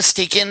I'm not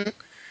mistaken,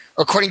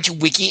 according to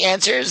Wiki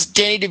Answers,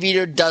 Danny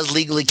DeVito does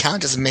legally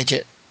count as a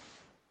midget.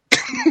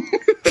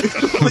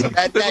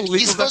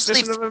 He's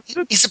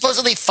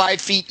supposedly 5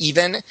 feet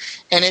even,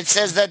 and it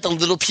says that the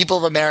Little People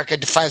of America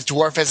defines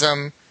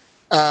dwarfism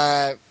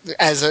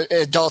as an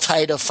adult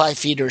height of 5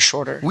 feet or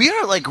shorter. We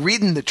are like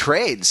reading the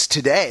trades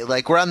today.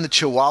 Like we're in the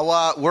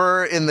Chihuahua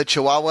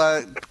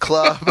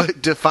Club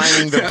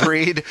defining the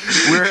breed.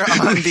 We're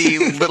on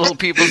the Little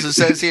People's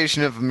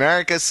Association of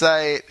America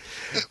site.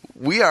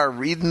 We are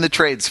reading the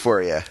trades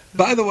for you.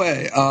 By the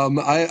way,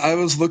 I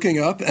was looking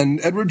up, and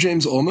Edward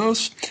James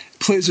Olmos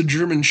plays a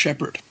German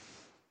Shepherd.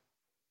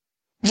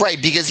 Right,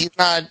 because he's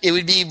not. It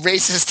would be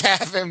racist to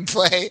have him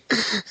play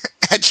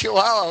a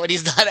Chihuahua when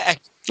he's not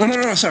acting.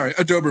 No, sorry,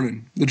 a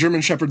Doberman. The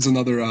German Shepherd's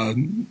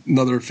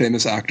another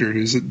famous actor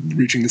who's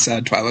reaching the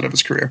sad twilight of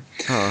his career.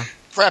 Huh.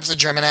 Perhaps a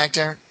German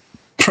actor.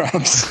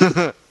 Perhaps.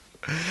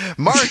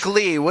 Mark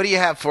Lee, what do you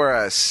have for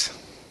us?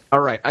 All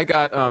right, I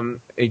got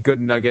a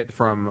good nugget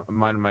from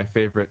one of my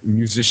favorite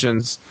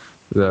musicians,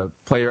 the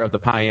player of the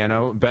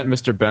piano,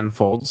 Mr. Ben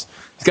Folds.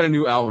 He's got a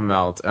new album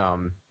out,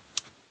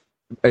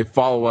 a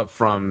follow-up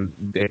from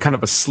kind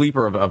of a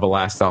sleeper of a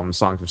last album,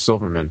 Songs of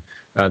Silverman,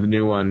 the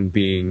new one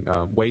being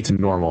Way to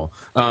Normal.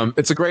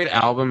 It's a great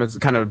album. It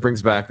kind of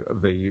brings back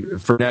the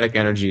frenetic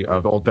energy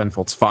of old Ben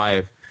Folds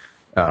 5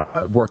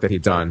 work that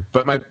he'd done.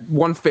 But my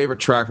one favorite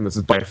track from this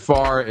is by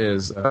far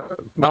is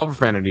Mild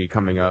Profanity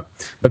coming up.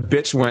 The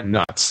Bitch Went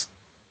Nuts.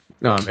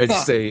 If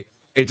you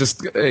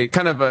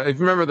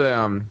remember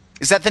the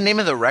Is that the name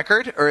of the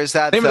record, or is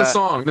that name of the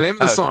song? The name of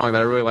the song that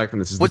I really like from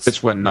this is "The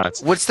Bitch Went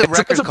Nuts." What's the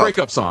record It's a called?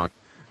 breakup song.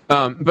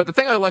 But the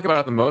thing I like about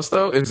it the most,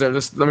 though, is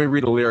let me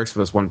read the lyrics for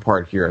this one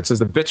part here. It says,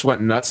 "The bitch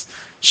went nuts.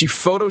 She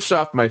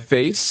photoshopped my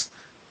face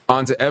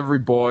onto every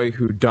boy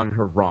who done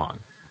her wrong."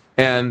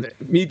 And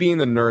me being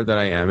the nerd that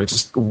I am, it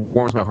just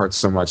warms my heart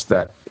so much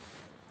that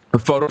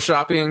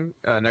photoshopping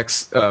an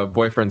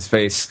ex-boyfriend's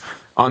face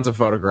onto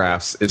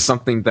photographs is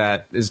something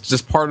that is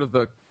just part of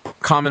the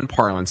common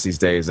parlance these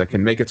days that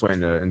can make its way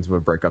into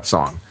a breakup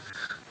song.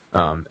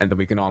 And then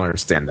we can all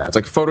understand that. It's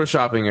like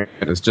photoshopping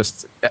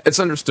it's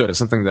understood. It's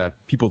something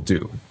that people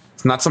do.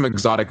 It's not some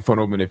exotic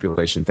photo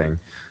manipulation thing.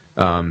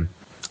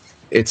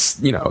 It's,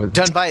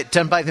 done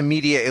by the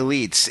media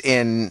elites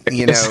in,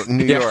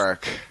 New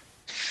York.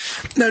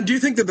 Now, do you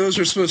think that those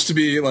are supposed to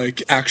be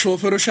like actual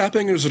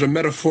photoshopping, or is it a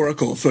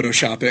metaphorical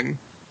photoshopping?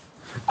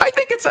 I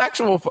think it's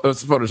actual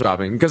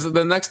photoshopping, because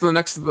the next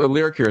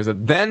lyric here is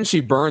that then she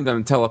burned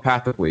them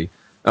telepathically,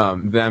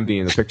 them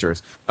being the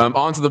pictures,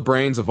 onto the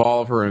brains of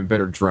all of her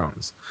embittered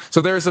drones. So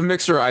there's a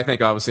mixture, I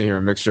think, obviously here,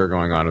 a mixture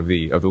going on of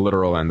the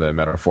literal and the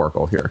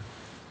metaphorical here.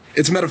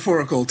 It's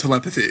metaphorical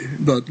telepathy,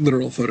 but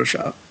literal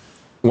Photoshop.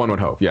 One would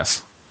hope,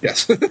 yes.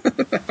 Yes.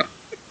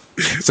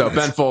 So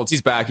Ben Folds,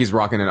 he's back. He's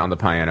rocking it on the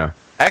piano.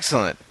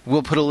 Excellent.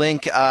 We'll put a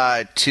link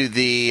to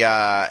the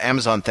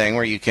Amazon thing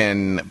where you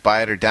can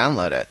buy it or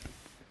download it.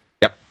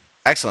 Yep.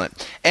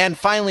 Excellent. And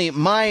finally,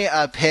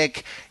 my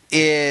pick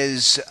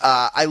is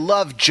I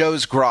love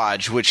Joe's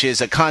Garage, which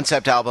is a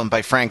concept album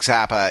by Frank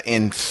Zappa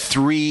in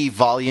 3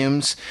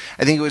 volumes.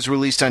 I think it was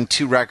released on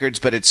 2 records,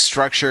 but it's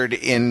structured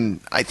in,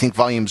 I think,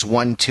 volumes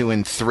 1, 2,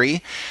 and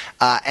 3.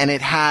 And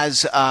it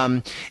has,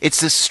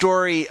 it's the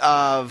story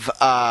of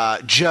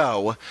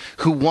Joe,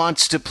 who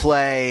wants to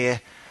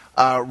play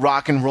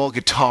rock and roll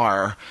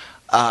guitar,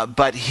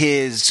 but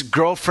his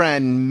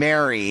girlfriend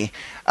Mary,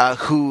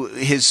 who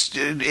is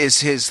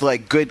his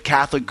like good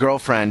Catholic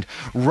girlfriend,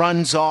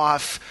 runs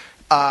off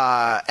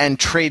and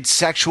trades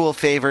sexual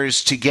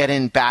favors to get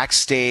in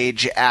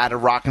backstage at a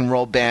rock and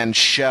roll band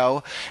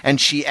show, and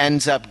she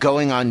ends up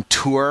going on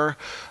tour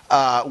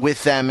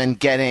with them and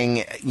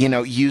getting,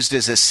 used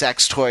as a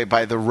sex toy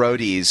by the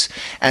roadies,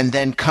 and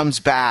then comes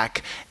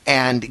back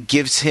and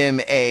gives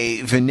him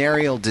a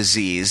venereal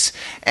disease,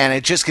 and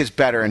it just gets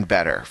better and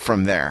better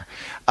from there.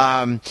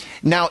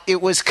 Now,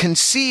 it was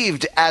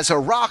conceived as a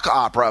rock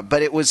opera,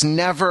 but it was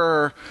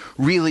never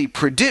really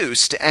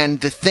produced.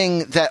 And and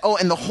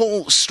the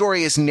whole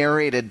story is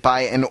narrated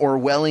by an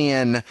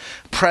Orwellian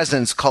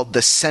presence called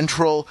the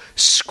Central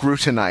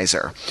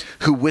Scrutinizer,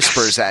 who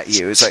whispers at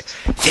you. It's like,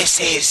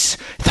 "This is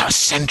the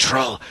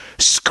Central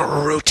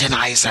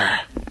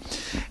Scrutinizer."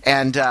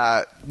 And,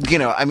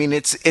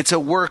 it's a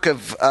work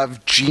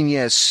of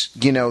genius,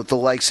 the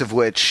likes of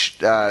which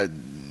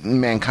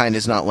mankind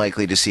is not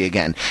likely to see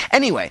again.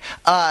 Anyway,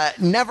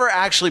 never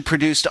actually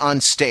produced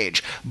on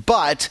stage,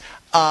 but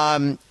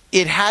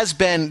it has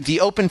been the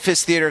Open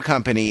Fist Theater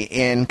Company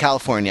in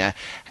California,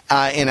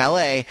 in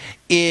LA,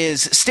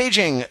 is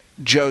staging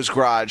Joe's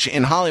Garage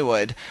in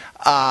Hollywood.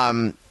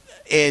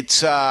 It's,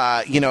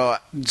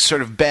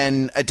 sort of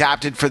been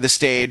adapted for the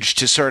stage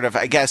to sort of,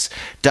 I guess,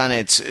 done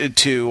it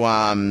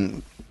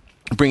to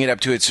bring it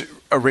up to its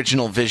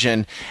original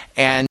vision,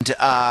 and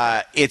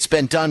it's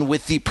been done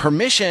with the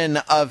permission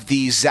of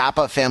the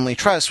Zappa Family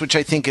Trust, which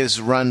I think is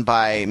run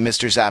by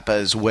Mr.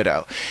 Zappa's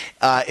widow.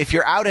 If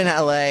you're out in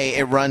LA,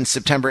 it runs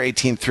September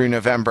 18th through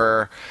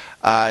November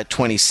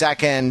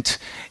 22nd.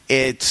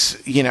 It,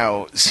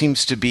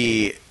 seems to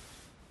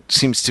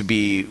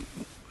be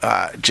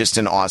just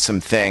an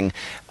awesome thing,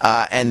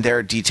 and there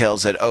are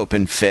details at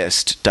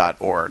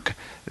openfist.org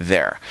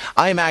there.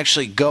 I'm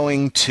actually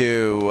going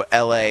to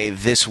LA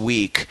this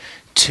week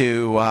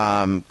to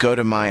go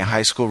to my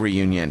high school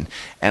reunion,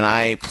 and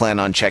I plan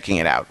on checking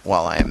it out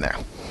while I am there.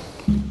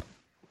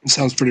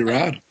 Sounds pretty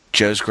rad.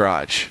 Joe's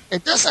Garage.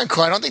 It does sound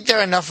cool. I don't think there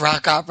are enough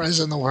rock operas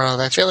in the world.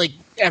 I feel like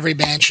every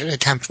band should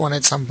attempt one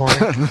at some point.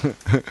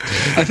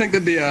 I think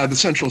that the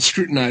central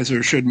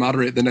scrutinizer should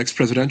moderate the next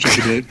presidential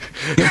debate.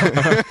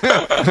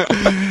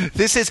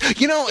 This is,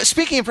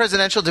 speaking of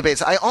presidential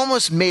debates, I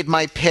almost made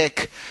my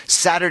pick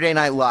Saturday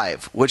Night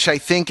Live, which I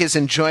think is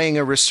enjoying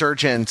a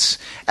resurgence,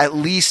 at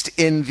least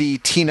in the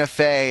Tina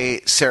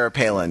Fey, Sarah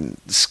Palin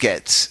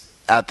skits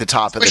at the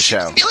top of the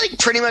show. I feel like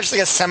pretty much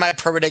like a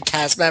semi-permanent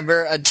cast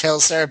member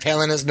until Sarah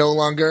Palin is no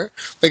longer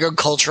like a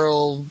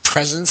cultural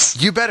presence.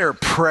 You better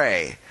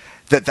pray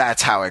that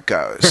that's how it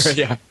goes.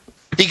 Yeah.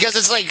 Because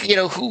it's like,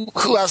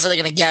 who else are they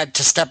going to get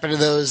to step into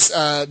those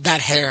that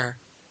hair?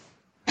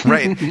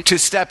 Right. to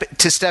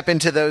step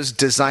into those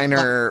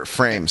designer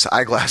frames,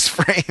 eyeglass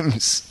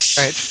frames.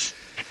 Right.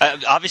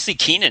 Obviously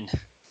Kenan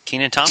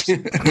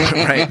Thompson.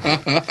 Right.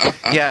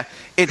 Yeah.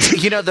 It's,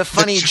 the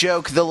funny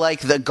joke, the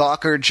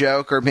Gawker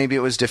joke, or maybe it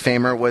was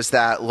Defamer, was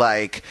that,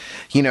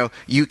 you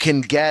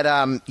can get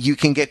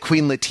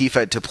Queen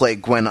Latifah to play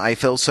Gwen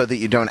Ifill so that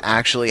you don't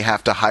actually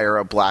have to hire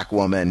a black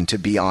woman to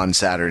be on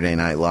Saturday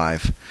Night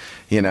Live,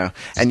 and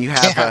you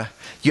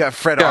have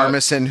Fred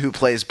Armisen who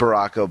plays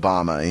Barack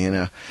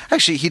Obama,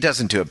 Actually, he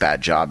doesn't do a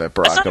bad job at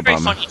Barack That's not a very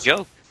Obama. funny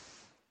joke.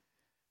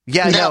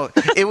 Yeah, no,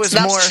 it was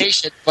it's not more.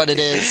 station, but it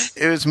is.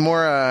 It was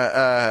more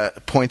a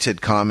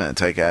pointed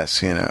comment, I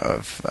guess,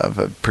 of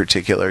a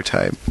particular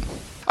type.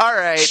 All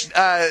right,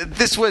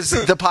 this was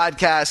the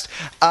podcast.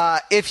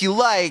 If you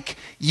like,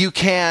 you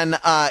can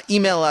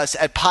email us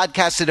at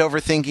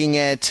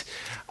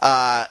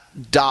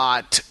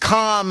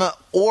podcast@overthinkingit.com,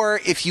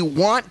 or if you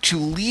want to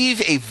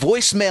leave a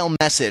voicemail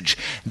message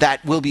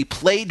that will be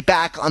played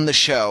back on the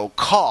show,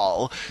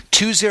 call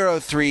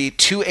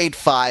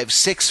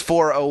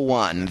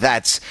 203-285-6401.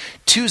 That's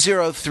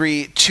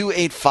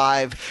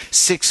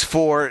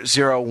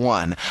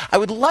 203-285-6401. I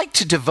would like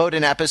to devote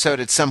an episode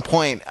at some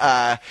point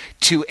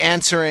to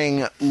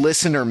answering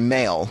listener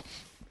mail,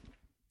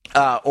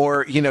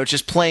 or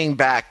just playing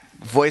back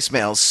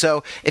voicemails.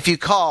 So if you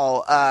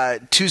call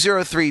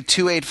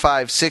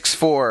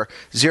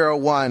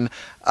 203-285-6401,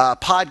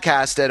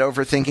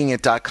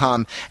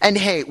 podcast@overthinkingit.com. And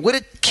hey, would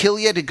it kill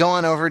you to go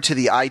on over to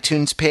the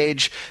iTunes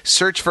page,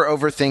 search for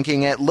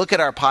Overthinking It, look at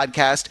our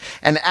podcast,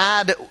 and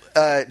add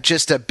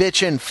just a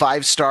bitchin'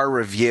 5-star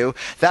review?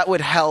 That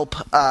would help.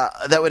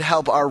 That would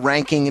help our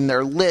ranking in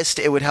their list.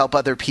 It would help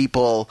other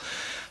people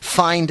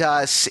find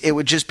us. It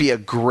would just be a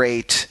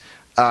great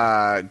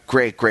thing.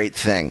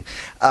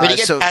 We need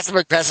to get passive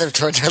aggressive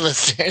towards our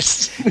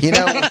listeners.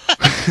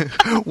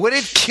 Would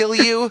it kill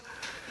you?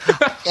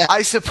 Yeah.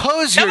 I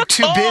suppose you're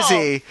too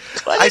busy.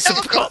 I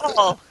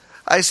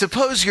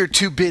suppose you're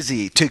too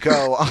busy to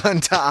go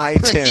onto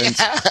iTunes.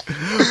 Yeah.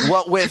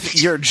 What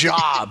with your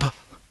job?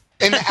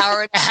 An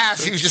hour and a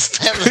half you just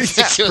spent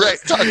listening to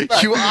us talk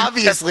about. You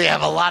obviously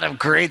have a lot of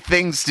great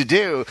things to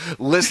do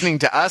listening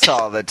to us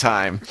all the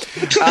time.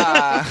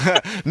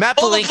 Matt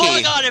Pull the Palinki.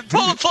 plug on it.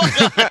 Pull the plug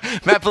on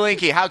it. Matt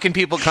Palinki, how can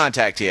people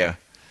contact you?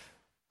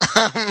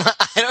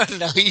 I don't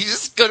know. You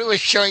just go to a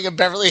showing of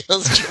Beverly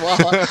Hills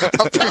Chihuahua.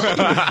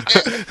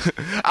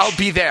 I'll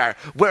be there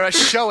where a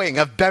showing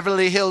of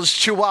Beverly Hills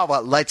Chihuahua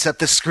lights up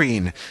the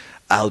screen.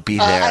 I'll be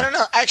there. I don't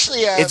know.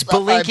 Actually, it's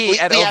Belinky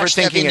at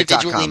overthinkingit.com.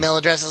 Individual overthinkingit.com. email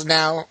addresses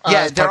now.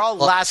 Yeah, they're all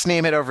last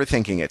name at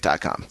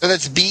overthinkingit.com. So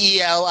that's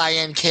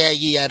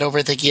BELINKIE at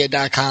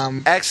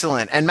overthinking.com.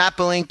 Excellent. And Matt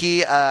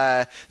Belinky,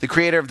 the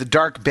creator of The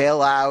Dark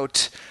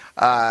Bailout,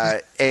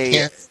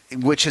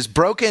 which has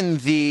broken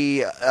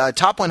the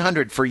top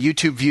 100 for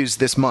YouTube views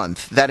this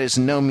month. That is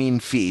no mean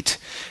feat.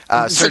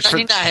 Search for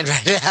 99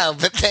 right now,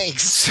 but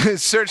thanks.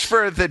 Search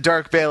for The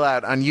Dark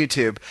Bailout on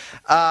YouTube.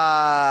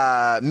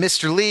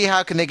 Mr. Lee,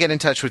 how can they get in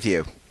touch with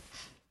you?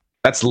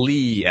 That's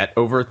Lee at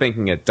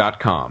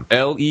overthinkingit.com.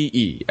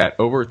 LEE at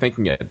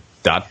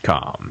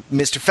overthinkingit.com.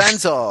 Mr.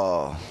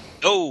 Fenzel.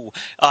 You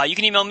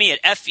can email me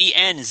at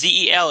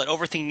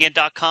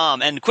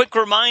FENZEL@overthinkingit.com. And quick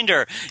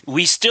reminder,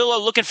 we still are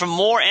looking for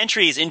more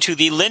entries into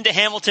the Linda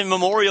Hamilton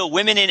Memorial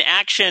Women in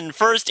Action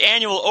first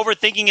annual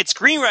Overthinking It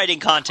screenwriting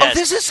contest. Oh,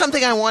 this is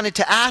something I wanted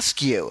to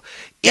ask you.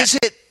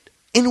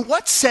 In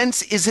what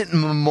sense is it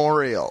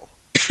memorial?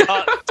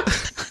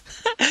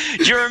 Do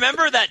you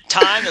remember that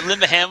time that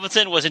Linda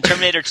Hamilton was in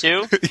Terminator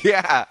 2?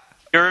 Yeah.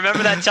 You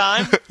remember that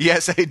time?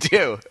 Yes, I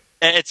do.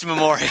 It's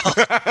memorial.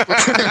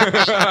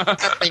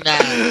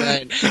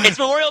 It's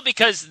memorial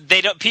because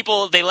they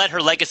let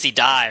her legacy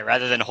die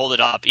rather than hold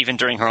it up even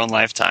during her own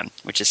lifetime,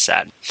 which is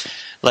sad.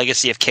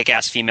 Legacy of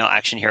kick-ass female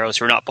action heroes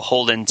who are not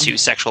beholden to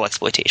sexual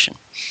exploitation.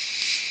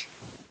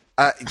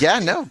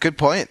 Good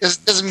point.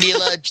 Does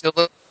Mila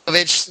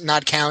Jovovich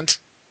not count?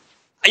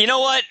 You know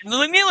what?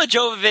 Mila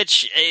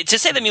Jovovich, to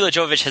say that Mila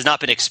Jovovich has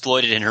not been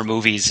exploited in her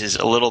movies is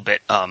a little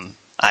bit,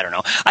 I don't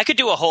know. I could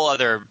do a whole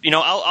other,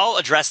 I'll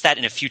address that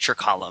in a future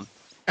column.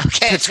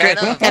 Okay, that's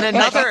great. And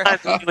another,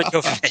 Mila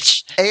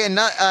Jovovich.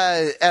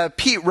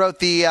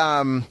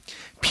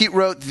 Pete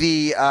wrote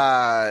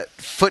the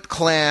Foot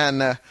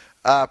Clan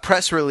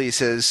press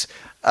releases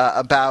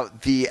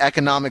about the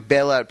economic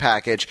bailout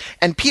package.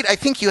 And Pete, I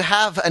think you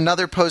have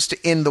another post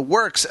in the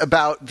works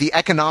about the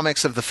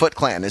economics of the Foot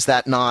Clan. Is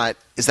that not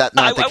Is that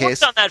not the I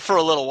case? worked on that for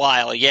a little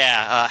while,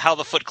 yeah. How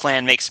the Foot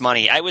Clan makes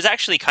money. I was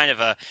actually kind of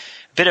a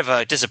bit of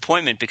a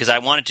disappointment because I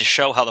wanted to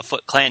show how the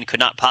Foot Clan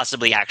could not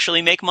possibly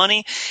actually make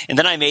money, and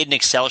then I made an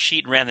Excel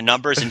sheet and ran the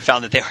numbers and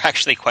found that they were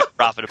actually quite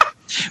profitable,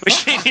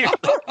 which made me really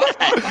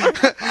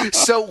mad.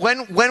 So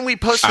when we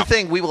post the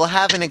thing, we will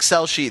have an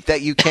Excel sheet that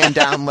you can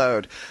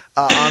download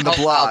on the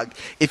blog.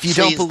 If you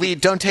don't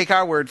believe, don't take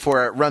our word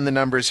for it. Run the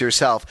numbers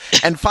yourself.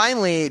 And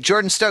finally,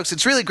 Jordan Stokes,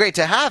 it's really great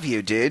to have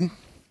you, dude.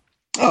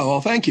 Oh,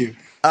 well, thank you.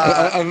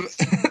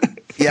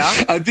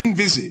 Yeah? I've been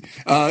busy.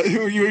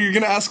 You're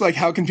going to ask, like,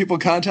 how can people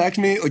contact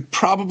me? Like,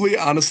 probably,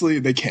 honestly,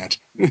 they can't.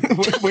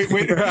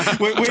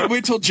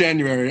 wait till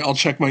January. I'll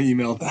check my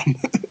email then.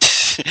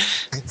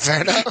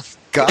 Fair enough.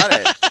 Got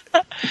it.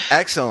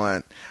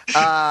 Excellent.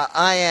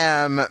 I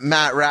am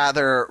Matt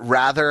Rather at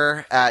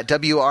WRATHER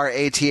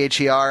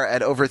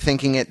at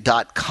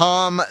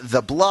overthinkingit.com,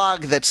 the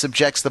blog that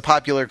subjects the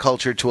popular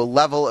culture to a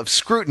level of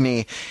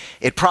scrutiny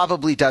it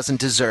probably doesn't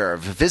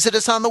deserve. Visit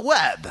us on the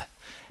web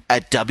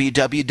at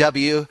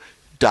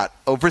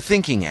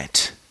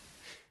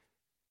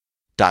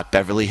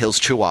www.overthinkingit.Beverly Hills,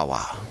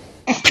 Chihuahua.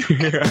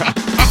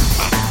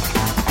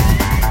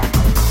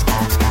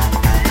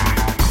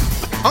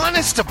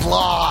 Honest to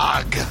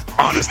blog.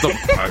 Honest to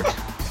blog.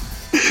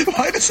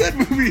 Why does that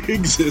movie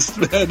exist,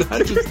 man?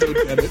 I just don't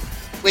get it.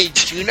 Wait,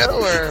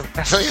 Juno or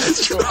Beverly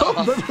Hills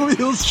Chihuahua? Beverly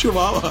Hills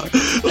Chihuahua.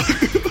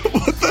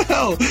 What the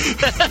hell?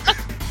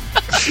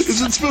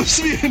 Is it supposed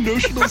to be a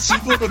notional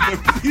sequel to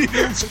Beverly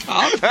Hills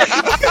Cop?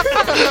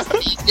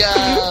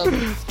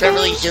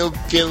 Beverly Hills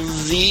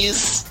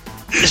Billsies.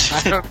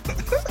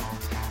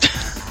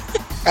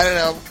 I don't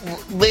know.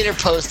 Later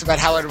post about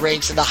how it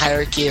ranks in the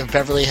hierarchy of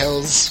Beverly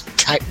Hills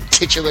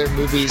titular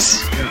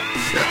movies. Yeah.